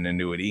and an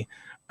annuity.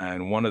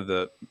 And one of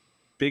the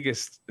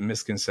biggest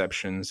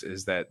misconceptions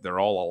is that they're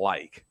all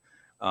alike.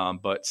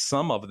 But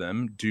some of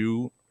them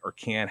do or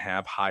can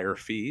have higher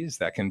fees.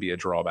 That can be a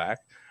drawback.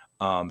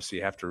 So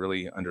you have to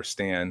really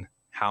understand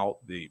how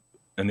the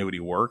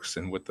annuity works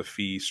and what the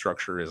fee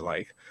structure is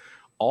like.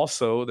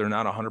 Also, they're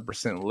not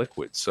 100%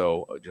 liquid.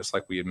 So just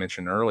like we had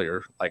mentioned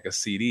earlier, like a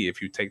CD,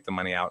 if you take the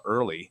money out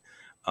early,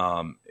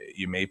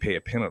 you may pay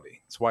a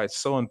penalty. That's why it's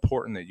so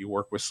important that you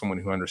work with someone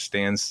who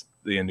understands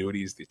the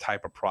annuities, the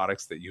type of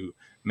products that you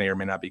may or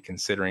may not be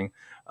considering,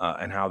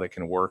 and how they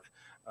can work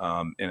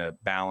in a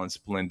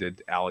balanced,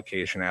 blended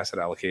allocation, asset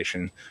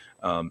allocation.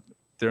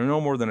 They're no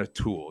more than a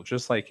tool.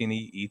 Just like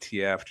any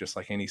ETF, just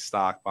like any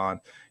stock bond,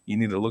 you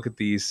need to look at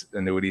these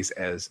annuities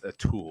as a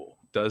tool.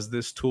 Does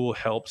this tool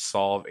help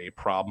solve a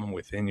problem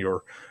within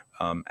your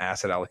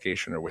asset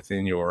allocation or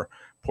within your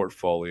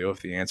portfolio?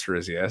 If the answer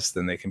is yes,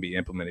 then they can be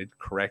implemented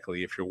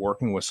correctly. If you're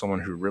working with someone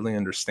who really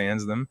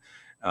understands them,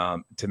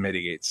 to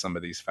mitigate some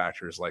of these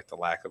factors like the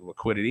lack of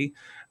liquidity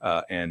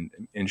and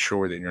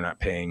ensure that you're not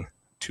paying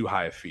too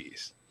high of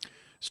fees.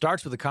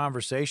 Starts with a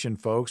conversation,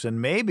 folks, and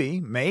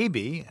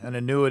maybe an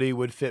annuity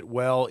would fit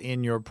well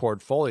in your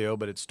portfolio,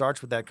 but it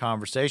starts with that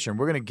conversation.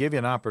 We're going to give you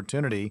an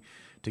opportunity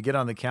to get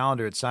on the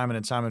calendar at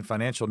Simon & Simon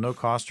Financial, no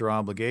cost or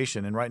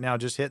obligation. And right now,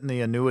 just hitting the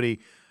annuity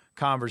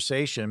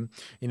conversation,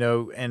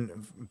 and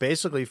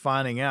basically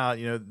finding out,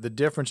 the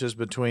differences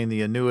between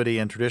the annuity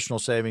and traditional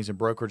savings and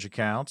brokerage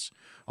accounts.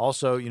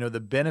 Also, the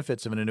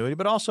benefits of an annuity,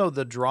 but also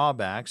the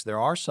drawbacks. There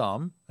are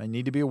some. I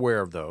need to be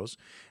aware of those.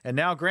 And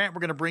now, Grant, we're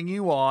going to bring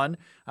you on.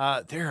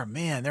 There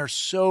are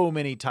so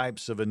many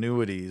types of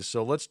annuities.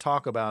 So let's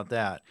talk about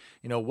that.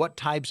 What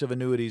types of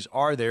annuities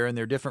are there, and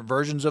there are different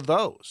versions of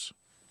those?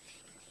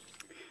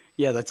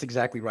 Yeah, that's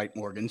exactly right,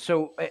 Morgan.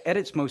 So at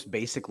its most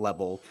basic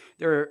level,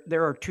 there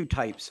are two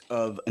types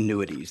of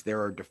annuities.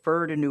 There are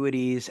deferred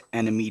annuities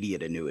and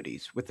immediate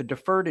annuities. With the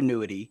deferred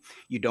annuity,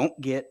 you don't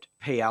get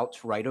payouts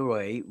right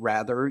away.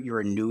 Rather,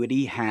 your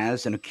annuity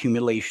has an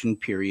accumulation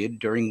period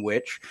during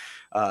which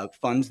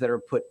funds that are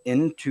put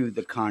into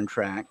the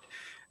contract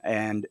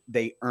and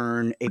they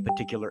earn a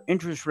particular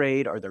interest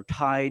rate, or they're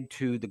tied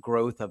to the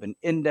growth of an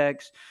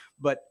index.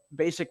 But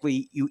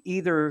basically, you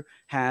either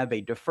have a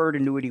deferred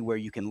annuity where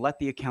you can let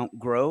the account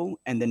grow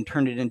and then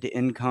turn it into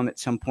income at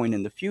some point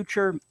in the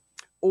future,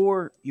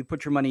 or you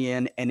put your money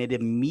in and it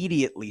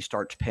immediately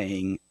starts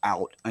paying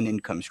out an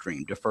income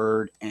stream,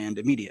 deferred and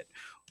immediate.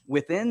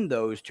 Within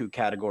those two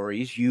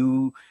categories,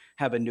 you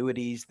have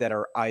annuities that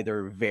are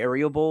either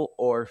variable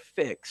or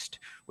fixed.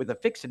 With a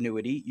fixed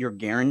annuity, you're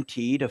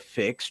guaranteed a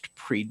fixed,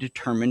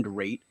 predetermined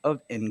rate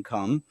of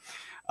income.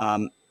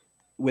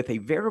 With a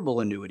variable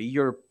annuity,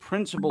 your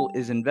principal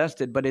is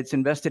invested, but it's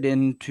invested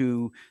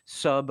into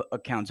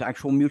sub-accounts,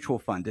 actual mutual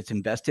funds. It's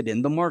invested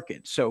in the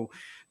market. So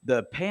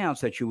the payouts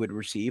that you would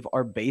receive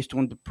are based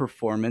on the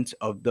performance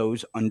of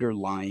those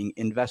underlying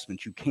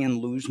investments. You can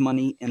lose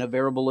money in a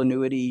variable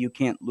annuity. You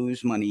can't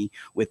lose money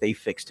with a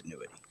fixed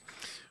annuity.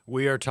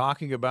 We are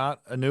talking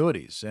about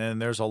annuities, and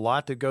there's a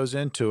lot that goes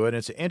into it.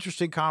 It's an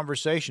interesting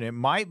conversation. It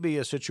might be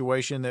a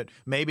situation that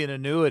maybe an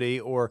annuity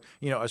or,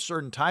 a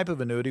certain type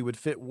of annuity would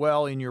fit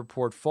well in your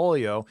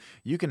portfolio.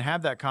 You can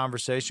have that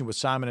conversation with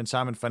Simon &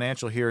 Simon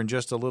Financial here in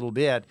just a little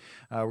bit.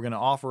 We're going to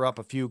offer up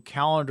a few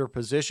calendar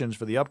positions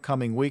for the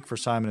upcoming week for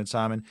Simon &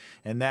 Simon,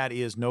 and that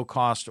is no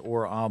cost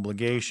or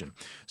obligation.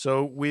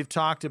 So we've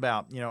talked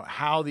about,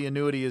 how the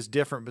annuity is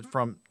different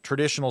from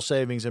traditional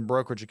savings and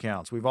brokerage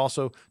accounts. We've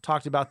also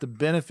talked about the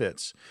benefits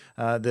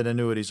that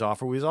annuities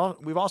offer. We've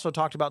also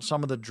talked about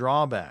some of the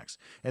drawbacks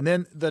and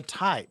then the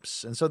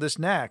types. And so this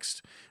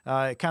next,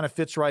 it kind of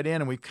fits right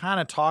in, and we've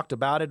kind of talked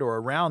about it or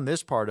around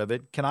this part of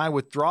it. Can I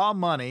withdraw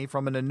money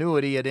from an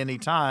annuity at any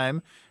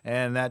time?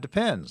 And that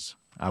depends,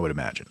 I would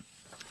imagine.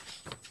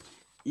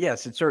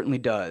 Yes, it certainly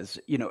does.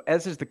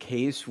 As is the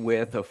case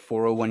with a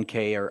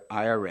 401k or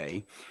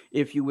IRA,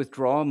 if you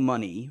withdraw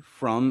money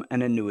from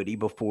an annuity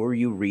before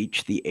you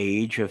reach the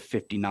age of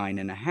 59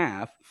 and a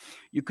half,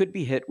 you could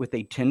be hit with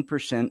a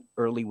 10%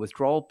 early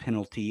withdrawal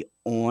penalty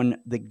on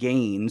the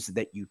gains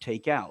that you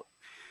take out.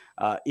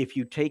 If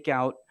you take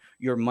out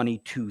your money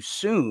too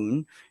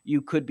soon,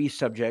 you could be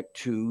subject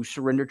to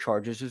surrender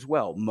charges as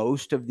well.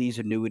 Most of these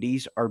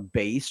annuities are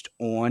based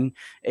on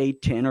a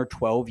 10 or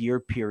 12-year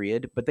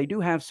period, but they do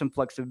have some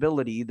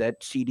flexibility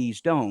that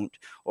CDs don't,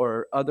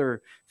 or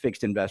other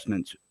fixed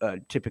investments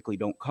typically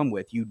don't come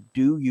with. You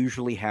do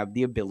usually have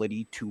the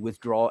ability to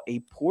withdraw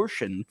a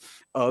portion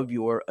of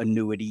your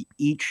annuity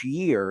each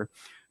year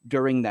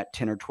during that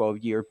 10 or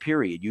 12-year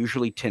period.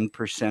 Usually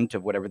 10%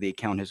 of whatever the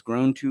account has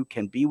grown to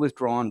can be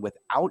withdrawn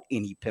without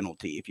any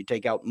penalty. If you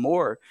take out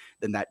more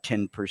than that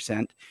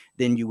 10%,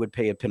 then you would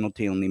pay a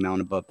penalty on the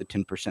amount above the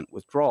 10%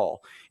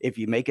 withdrawal. If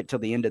you make it till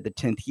the end of the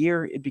 10th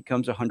year, it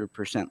becomes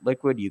 100%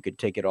 liquid. You could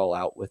take it all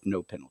out with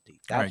no penalty.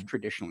 That's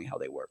traditionally how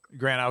they work.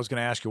 Grant, I was going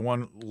to ask you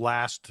one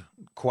last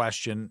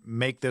question.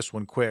 Make this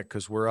one quick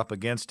because we're up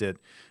against it.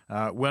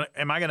 When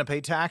am I going to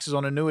pay taxes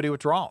on annuity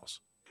withdrawals?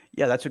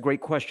 Yeah, that's a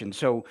great question.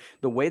 So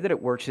the way that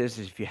it works is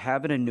if you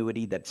have an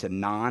annuity that's a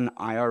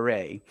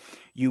non-IRA,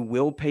 you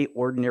will pay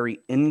ordinary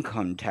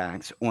income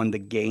tax on the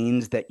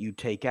gains that you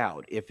take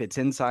out. If it's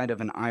inside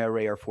of an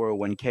IRA or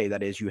 401k,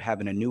 that is, you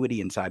have an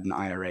annuity inside an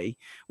IRA,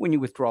 when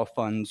you withdraw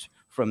funds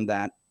from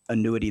that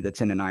annuity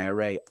that's in an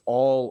IRA,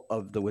 all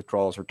of the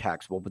withdrawals are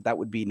taxable, but that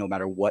would be no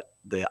matter what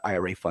the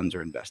IRA funds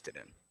are invested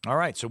in. All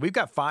right, so we've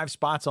got 5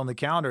 spots on the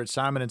calendar at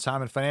Simon &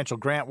 Simon Financial.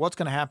 Grant, what's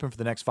going to happen for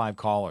the next 5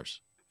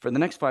 callers? For the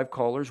next 5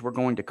 callers, we're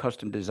going to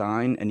custom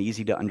design an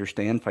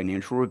easy-to-understand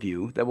financial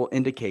review that will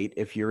indicate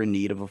if you're in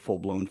need of a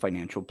full-blown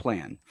financial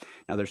plan.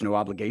 Now, there's no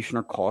obligation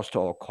or cost to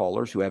all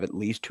callers who have at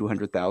least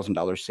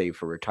 $200,000 saved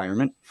for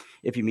retirement.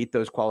 If you meet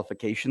those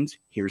qualifications,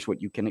 here's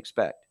what you can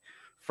expect.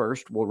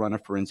 First, we'll run a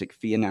forensic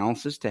fee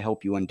analysis to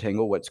help you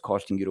untangle what's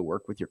costing you to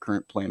work with your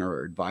current planner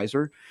or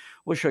advisor.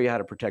 We'll show you how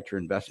to protect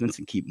your investments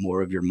and keep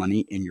more of your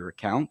money in your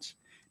accounts.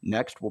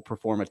 Next, we'll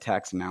perform a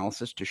tax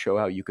analysis to show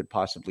how you could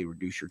possibly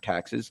reduce your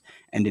taxes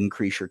and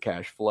increase your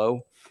cash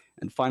flow.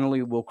 And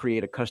finally, we'll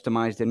create a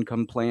customized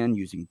income plan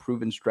using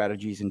proven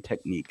strategies and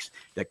techniques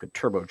that could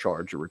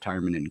turbocharge your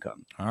retirement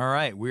income. All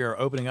right. We are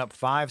opening up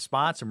 5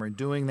 spots, and we're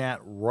doing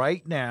that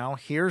right now.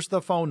 Here's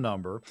the phone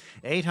number,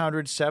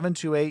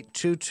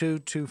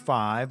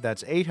 800-728-2225.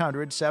 That's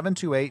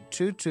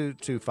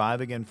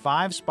 800-728-2225. Again,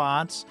 5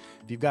 spots.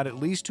 If you've got at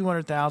least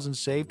 $200,000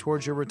 saved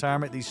towards your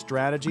retirement, these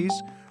strategies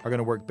are going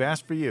to work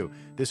best for you.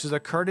 This is a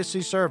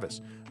courtesy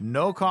service,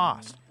 no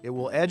cost. It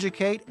will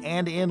educate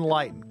and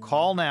enlighten.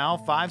 Call now,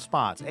 5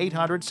 spots,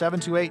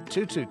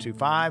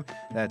 800-728-2225.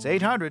 That's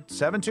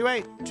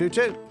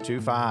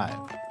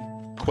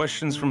 800-728-2225.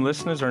 Questions from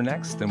listeners are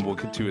next, and we'll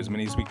get to as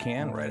many as we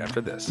can right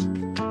after this.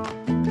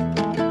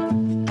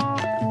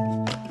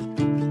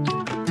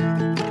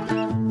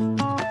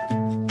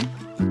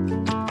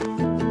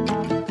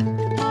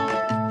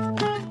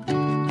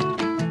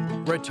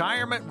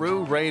 Retirement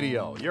Roo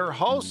Radio. Your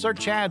hosts are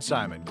Chad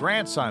Simon,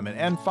 Grant Simon,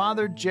 and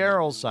Father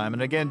Gerald Simon.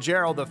 Again,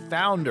 Gerald, the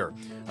founder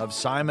of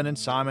Simon &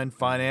 Simon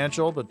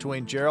Financial.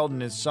 Between Gerald and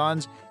his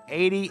sons,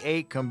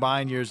 88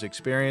 combined years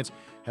experience,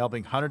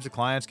 helping hundreds of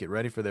clients get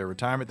ready for their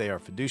retirement. They are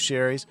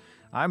fiduciaries.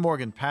 I'm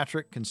Morgan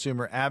Patrick,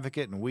 consumer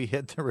advocate, and we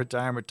hit the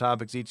retirement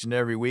topics each and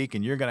every week,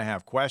 and you're going to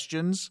have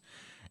questions.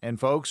 And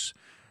folks,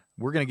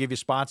 we're going to give you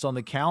spots on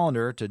the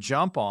calendar to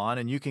jump on,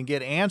 and you can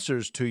get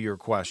answers to your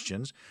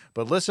questions.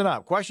 But listen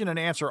up. Question and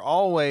answer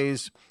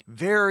always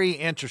very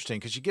interesting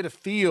because you get a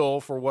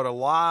feel for what a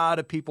lot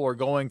of people are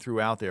going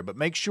through out there. But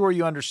make sure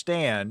you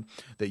understand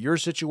that your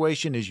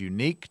situation is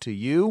unique to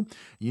you.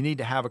 You need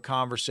to have a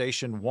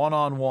conversation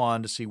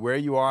one-on-one to see where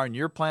you are in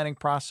your planning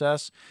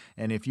process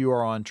and if you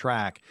are on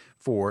track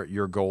for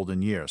your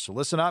golden year. So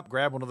listen up,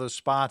 grab one of those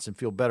spots, and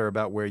feel better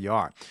about where you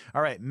are.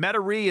 All right,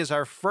 Metairie is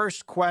our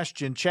first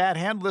question. Chad,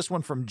 handle this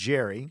one from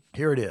Jerry.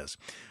 Here it is.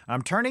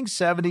 I'm turning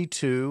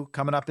 72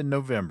 coming up in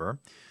November.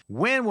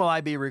 When will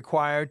I be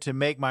required to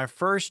make my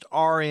first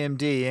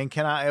RMD, and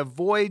can I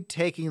avoid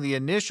taking the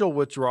initial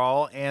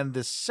withdrawal and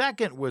the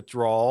second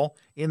withdrawal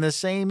in the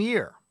same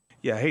year?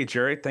 Yeah. Hey,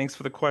 Jerry, thanks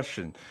for the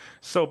question.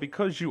 So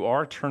because you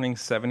are turning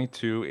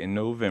 72 in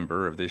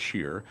November of this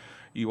year,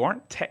 you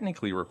aren't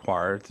technically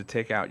required to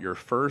take out your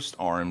first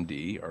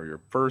RMD or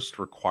your first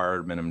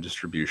required minimum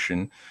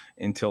distribution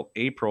until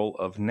April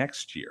of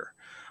next year.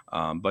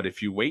 But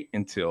if you wait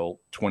until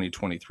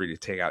 2023 to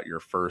take out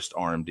your first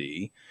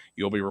RMD,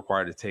 you'll be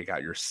required to take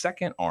out your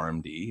second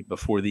RMD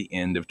before the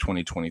end of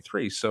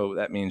 2023. So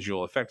that means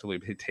you'll effectively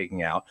be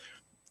taking out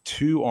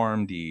 2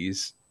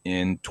 RMDs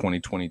in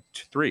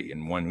 2023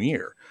 in 1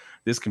 year.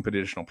 This can put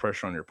additional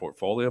pressure on your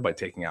portfolio by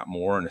taking out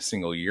more in a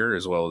single year,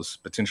 as well as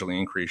potentially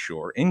increase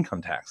your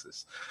income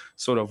taxes.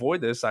 So to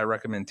avoid this, I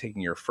recommend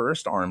taking your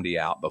first RMD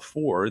out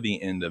before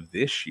the end of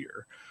this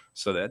year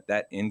so that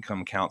that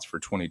income counts for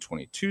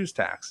 2022's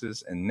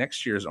taxes, and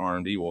next year's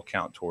RMD will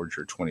count towards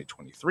your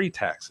 2023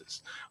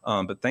 taxes.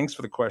 But thanks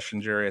for the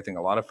question, Jerry. I think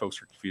a lot of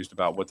folks are confused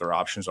about what their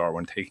options are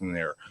when taking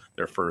their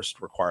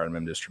first required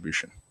minimum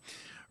distribution.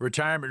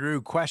 Retirement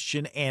Roo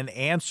question and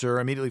answer.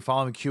 Immediately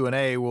following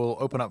Q&A, we'll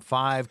open up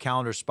 5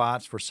 calendar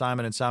spots for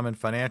Simon & Simon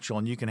Financial,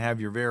 and you can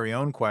have your very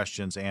own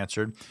questions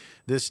answered.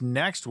 This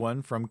next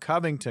one from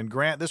Covington.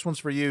 Grant, this one's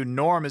for you.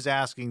 Norm is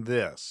asking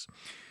this.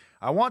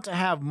 I want to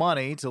have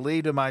money to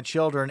leave to my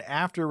children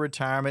after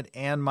retirement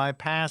and my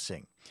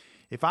passing.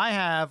 If I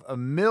have $1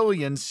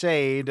 million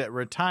saved at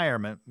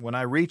retirement when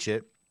I reach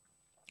it,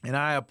 and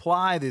I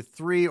apply the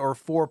 3 or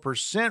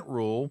 4%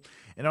 rule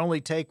and only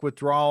take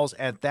withdrawals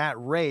at that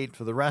rate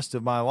for the rest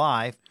of my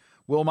life,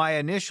 will my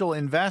initial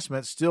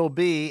investment still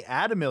be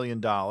at $1 million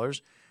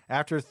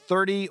after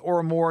 30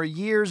 or more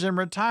years in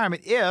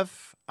retirement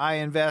if I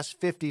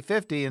invest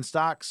 50-50 in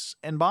stocks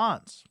and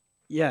bonds?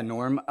 Yeah,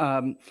 Norm.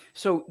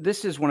 So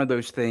this is one of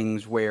those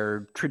things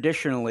where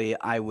traditionally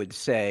I would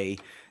say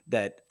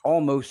that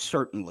almost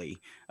certainly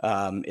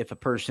if a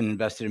person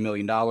invested $1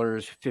 million,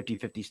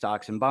 50-50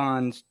 stocks and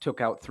bonds,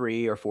 took out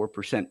 3 or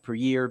 4% per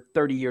year,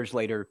 30 years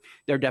later,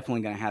 they're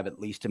definitely going to have at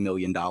least $1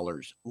 million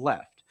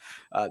left.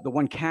 The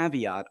one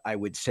caveat I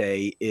would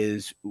say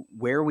is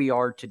where we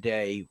are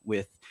today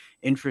with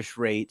interest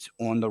rates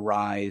on the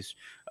rise,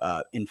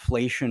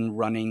 inflation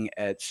running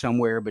at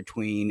somewhere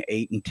between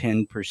 8 and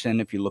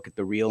 10%. If you look at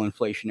the real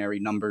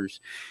inflationary numbers,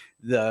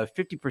 the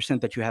 50%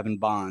 that you have in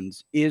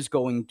bonds is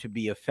going to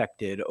be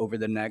affected over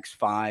the next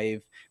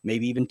 5,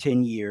 maybe even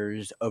 10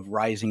 years of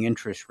rising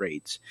interest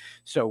rates.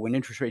 So when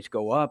interest rates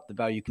go up, the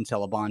value you can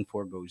sell a bond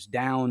for goes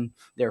down.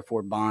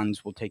 Therefore,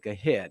 bonds will take a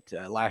hit.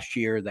 Last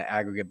year, the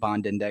aggregate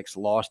bond index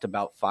lost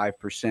about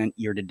 5%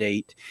 year to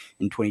date.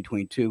 In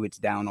 2022, it's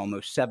down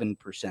almost 7%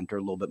 or a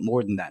little bit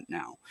more than that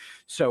now.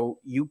 So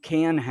you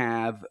can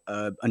have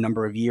a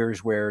number of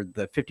years where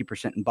the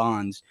 50% in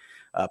bonds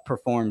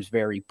performs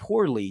very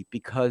poorly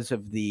because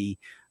of the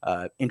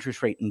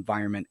interest rate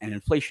environment and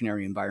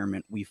inflationary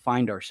environment we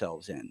find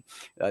ourselves in.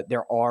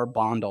 There are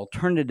bond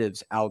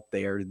alternatives out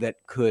there that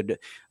could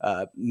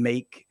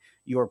make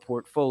your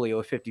portfolio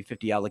a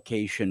 50-50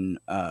 allocation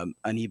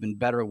an even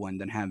better one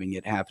than having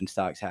it half in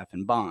stocks, half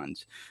in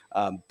bonds.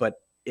 But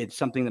it's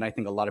something that I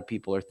think a lot of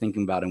people are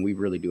thinking about, and we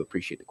really do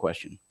appreciate the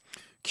question.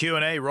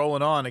 Q&A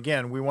rolling on.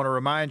 Again, we want to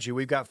remind you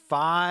we've got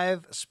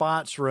 5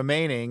 spots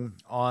remaining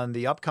on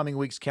the upcoming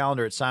week's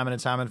calendar at Simon &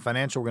 Simon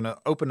Financial. We're going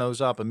to open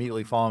those up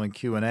immediately following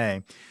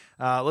Q&A.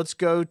 Let's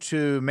go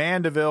to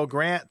Mandeville.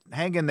 Grant,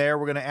 hang in there.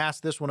 We're going to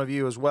ask this one of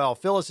you as well.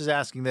 Phyllis is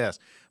asking this.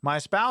 My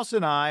spouse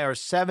and I are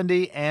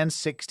 70 and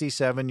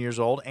 67 years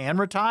old and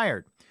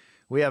retired.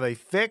 We have a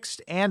fixed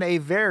and a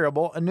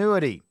variable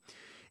annuity.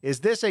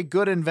 Is this a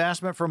good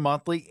investment for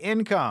monthly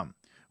income?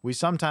 We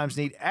sometimes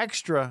need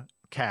extra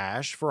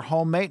cash for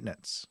home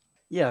maintenance.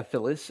 Yeah,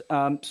 Phyllis.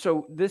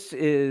 So this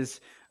is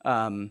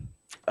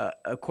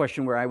a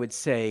question where I would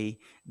say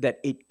that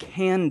it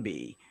can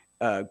be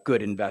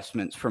good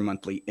investments for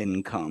monthly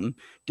income,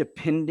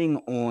 depending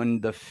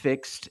on the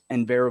fixed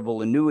and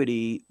variable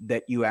annuity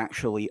that you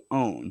actually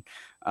own.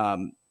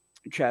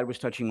 Chad was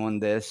touching on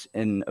this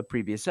in a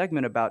previous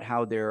segment about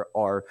how there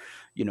are,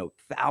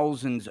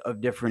 thousands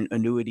of different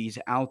annuities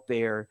out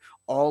there.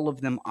 All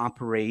of them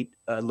operate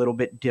a little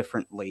bit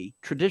differently.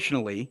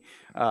 Traditionally,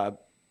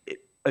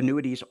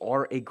 annuities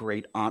are a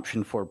great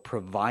option for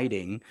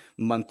providing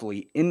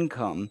monthly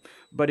income,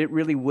 but it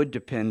really would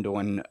depend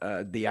on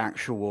the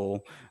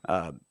actual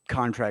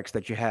contracts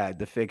that you had,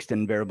 the fixed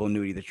and variable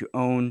annuity that you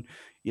own.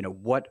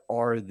 What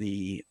are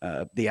the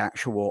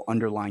actual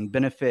underlying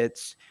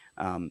benefits?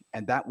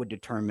 And that would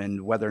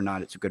determine whether or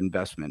not it's a good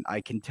investment.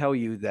 I can tell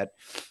you that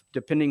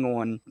depending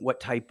on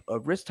what type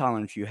of risk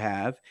tolerance you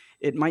have,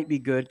 it might be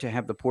good to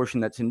have the portion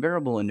that's in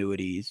variable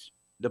annuities,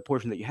 the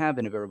portion that you have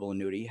in a variable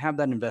annuity, have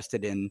that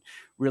invested in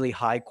really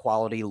high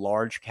quality,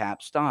 large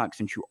cap stocks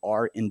since you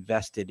are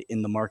invested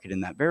in the market in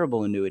that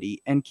variable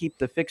annuity, and keep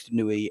the fixed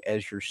annuity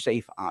as your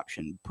safe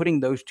option. Putting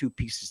those two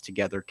pieces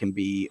together can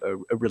be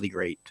a really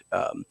great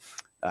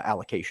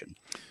allocation.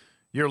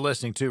 You're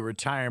listening to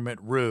Retirement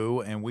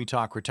Rue, and we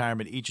talk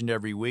retirement each and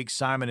every week.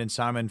 Simon &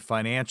 Simon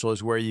Financial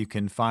is where you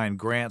can find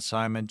Grant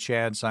Simon,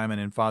 Chad Simon,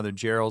 and Father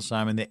Gerald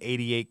Simon, the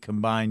 88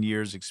 combined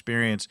years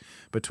experience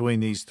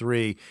between these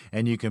three,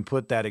 and you can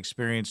put that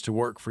experience to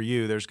work for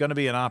you. There's going to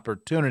be an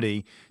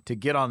opportunity to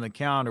get on the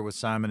calendar with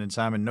Simon &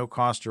 Simon, no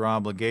cost or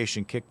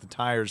obligation, kick the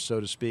tires, so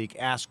to speak,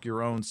 ask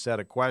your own set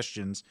of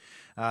questions.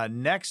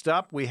 Next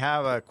up, we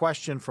have a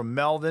question from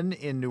Melvin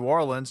in New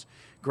Orleans.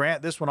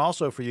 Grant, this one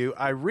also for you.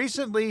 I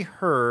recently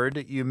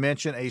heard you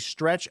mention a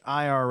stretch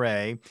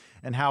IRA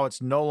and how it's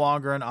no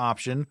longer an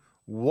option.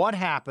 What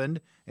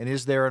happened, and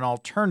is there an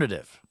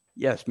alternative?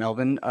 Yes,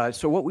 Melvin.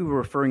 So what we were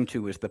referring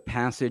to is the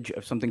passage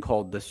of something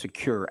called the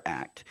Secure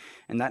Act,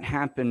 and that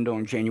happened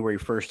on January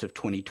 1st of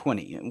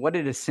 2020. And what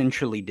it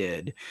essentially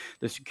did,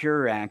 the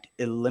Secure Act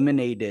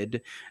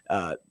eliminated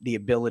the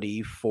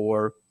ability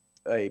for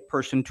a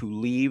person to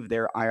leave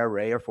their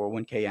IRA or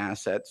 401k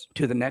assets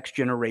to the next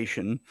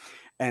generation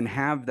and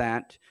have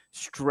that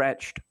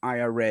stretched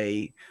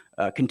IRA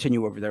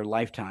continue over their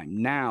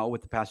lifetime. Now,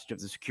 with the passage of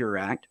the Secure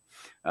Act,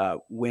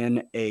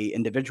 when a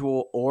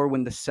individual or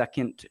when the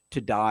second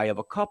to die of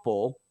a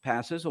couple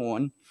passes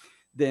on,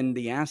 then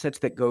the assets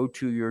that go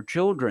to your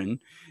children,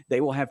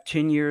 they will have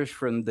 10 years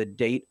from the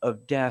date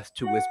of death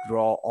to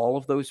withdraw all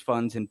of those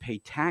funds and pay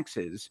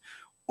taxes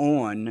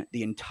on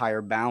the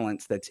entire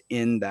balance that's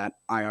in that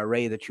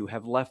IRA that you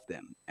have left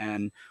them.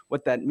 And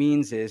what that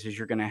means is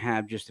you're going to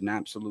have just an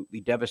absolutely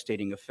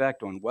devastating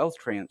effect on wealth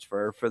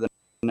transfer for the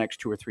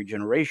next 2 or 3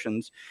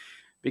 generations,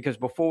 because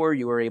before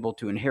you were able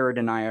to inherit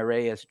an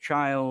IRA as a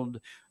child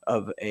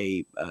of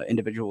a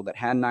individual that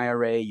had an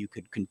IRA, you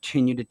could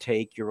continue to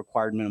take your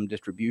required minimum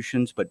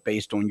distributions, but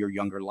based on your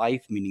younger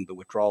life, meaning the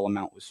withdrawal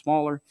amount was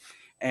smaller.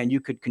 And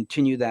you could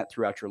continue that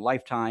throughout your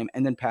lifetime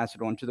and then pass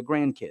it on to the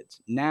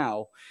grandkids.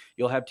 Now,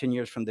 you'll have 10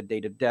 years from the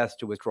date of death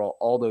to withdraw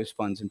all those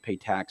funds and pay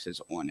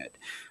taxes on it.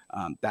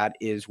 That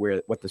is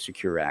what the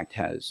Secure Act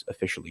has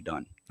officially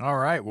done. All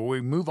right. Well, we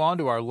move on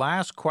to our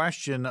last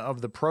question of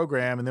the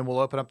program, and then we'll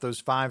open up those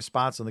 5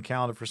 spots on the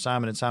calendar for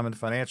Simon & Simon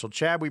Financial.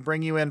 Chad, we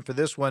bring you in for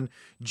this one.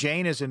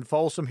 Jane is in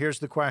Folsom. Here's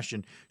the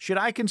question. Should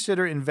I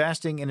consider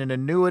investing in an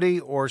annuity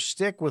or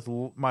stick with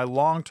my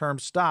long-term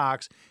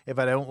stocks if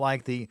I don't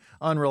like the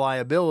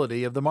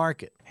unreliability of the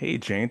market? Hey,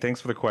 Jane,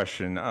 thanks for the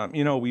question.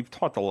 We've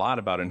talked a lot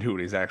about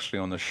annuities actually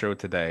on the show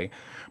today,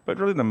 but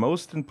really the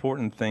most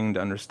important thing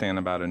to understand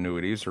about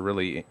annuities, or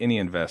really any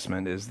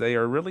investment, is they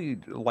are really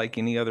like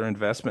any other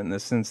investment in the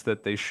sense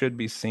that they should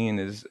be seen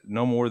as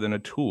no more than a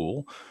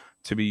tool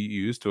to be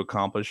used to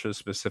accomplish a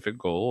specific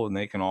goal, and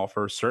they can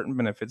offer certain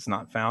benefits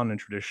not found in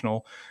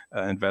traditional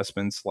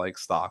investments like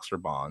stocks or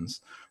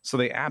bonds. So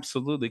they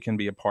absolutely can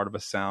be a part of a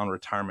sound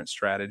retirement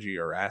strategy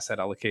or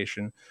asset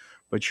allocation,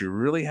 but you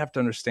really have to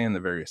understand the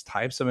various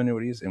types of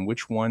annuities and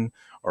which one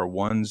are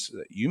ones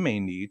that you may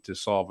need to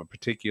solve a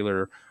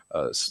particular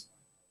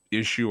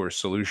issue or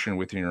solution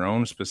within your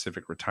own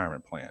specific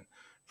retirement plan.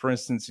 For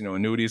instance,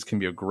 annuities can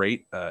be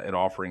great at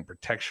offering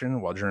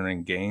protection while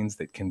generating gains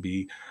that can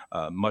be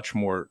much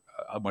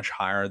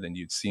higher than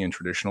you'd see in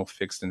traditional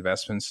fixed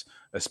investments,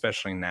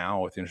 especially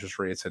now with interest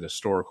rates at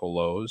historical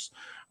lows.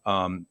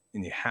 And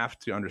you have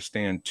to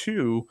understand,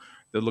 too,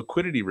 the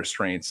liquidity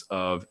restraints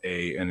of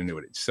an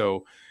annuity.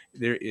 So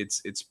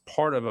it's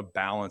part of a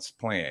balanced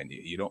plan.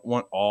 You don't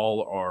want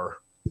all or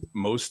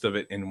most of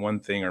it in one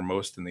thing or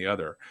most in the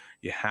other.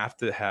 You have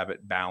to have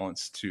it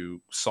balanced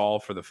to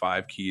solve for the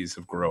 5 keys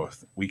of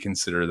growth. We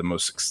consider the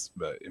most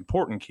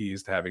important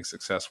keys to having a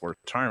successful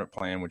retirement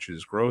plan, which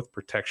is growth,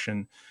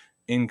 protection,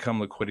 income,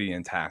 liquidity,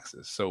 and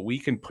taxes. So we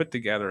can put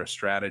together a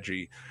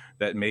strategy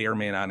that may or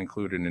may not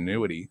include an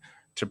annuity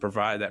to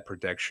provide that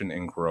protection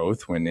and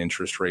growth when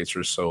interest rates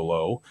are so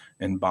low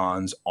and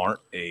bonds aren't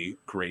a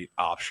great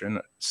option,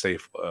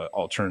 safe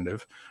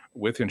alternative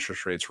with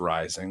interest rates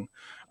rising.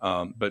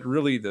 But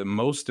really the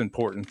most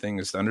important thing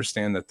is to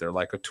understand that they're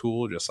like a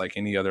tool, just like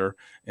any other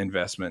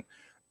investment.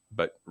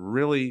 But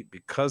really,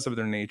 because of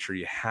their nature,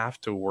 you have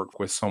to work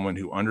with someone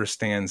who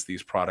understands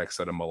these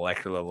products at a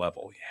molecular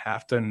level. You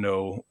have to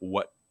know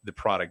what the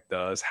product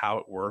does, how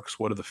it works,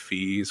 what are the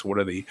fees, what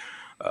are the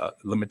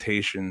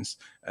limitations,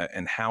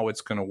 and how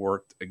it's going to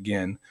work,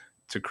 again,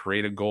 to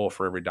create a goal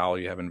for every dollar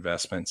you have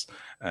investments,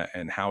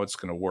 and how it's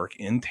going to work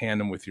in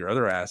tandem with your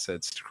other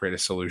assets to create a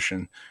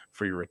solution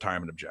for your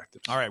retirement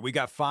objectives. All right, we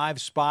got 5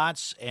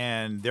 spots,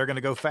 and they're going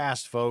to go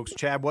fast, folks.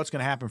 Chad, what's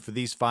going to happen for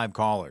these 5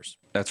 callers?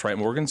 That's right,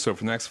 Morgan. So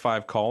for the next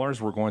 5 callers,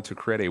 we're going to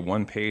create a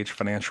 1-page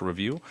financial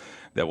review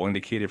that will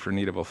indicate if you're in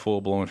need of a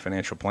full-blown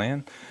financial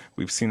plan.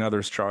 We've seen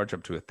others charge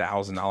up to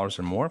 $1,000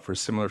 or more for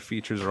similar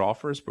features or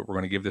offers, but we're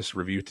going to give this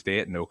review today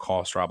at no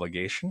cost or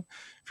obligation.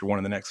 If you're one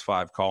of the next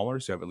 5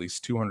 callers, you have at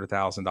least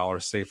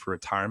 $200,000 saved for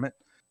retirement.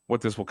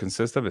 What this will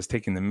consist of is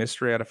taking the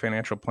mystery out of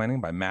financial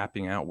planning by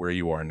mapping out where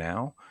you are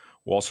now.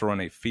 We'll also run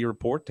a fee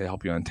report to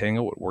help you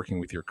untangle what working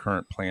with your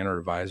current planner or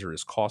advisor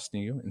is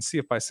costing you, and see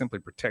if by simply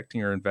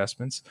protecting your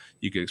investments,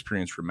 you could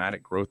experience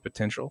dramatic growth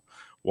potential.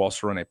 We'll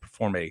also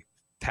perform a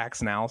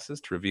tax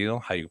analysis to reveal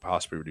how you could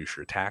possibly reduce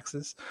your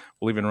taxes.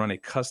 We'll even run a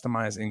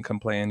customized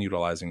income plan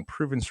utilizing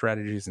proven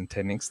strategies and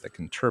techniques that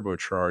can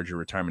turbocharge your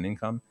retirement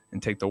income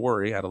and take the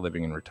worry out of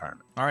living in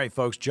retirement. All right,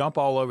 folks, jump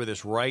all over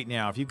this right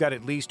now. If you've got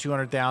at least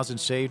 $200,000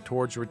 saved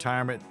towards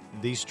retirement,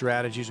 these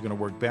strategies are going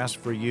to work best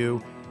for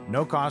you.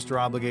 No cost or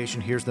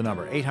obligation. Here's the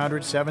number,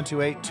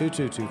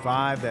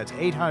 800-728-2225. That's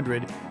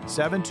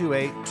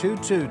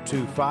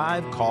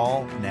 800-728-2225.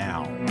 Call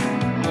now.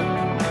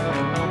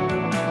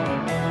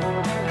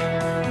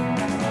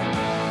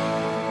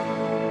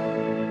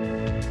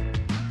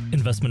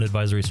 Investment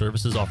advisory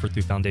services offered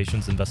through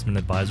Foundations Investment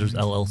Advisors,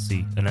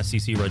 LLC, an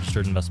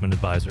SEC-registered investment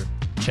advisor.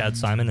 Chad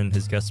Simon and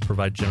his guests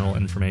provide general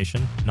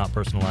information, not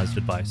personalized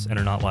advice, and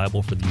are not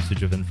liable for the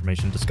usage of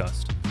information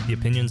discussed. The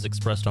opinions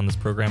expressed on this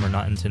program are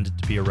not intended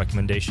to be a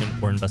recommendation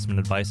or investment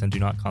advice and do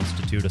not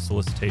constitute a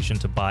solicitation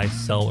to buy,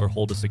 sell, or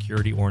hold a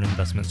security or an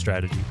investment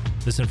strategy.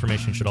 This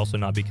information should also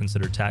not be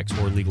considered tax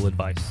or legal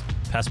advice.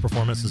 Past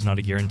performance is not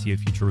a guarantee of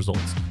future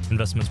results.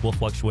 Investments will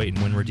fluctuate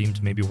and when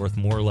redeemed may be worth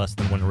more or less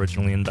than when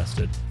originally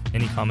invested.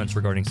 Any comments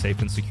regarding safe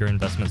and secure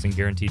investments and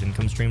guaranteed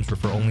income streams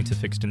refer only to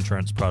fixed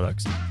insurance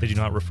products. They do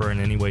not refer in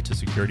any way to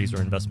securities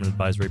or investment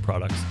advisory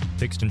products.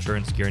 Fixed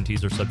insurance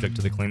guarantees are subject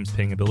to the claims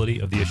paying ability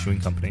of the issuing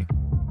company.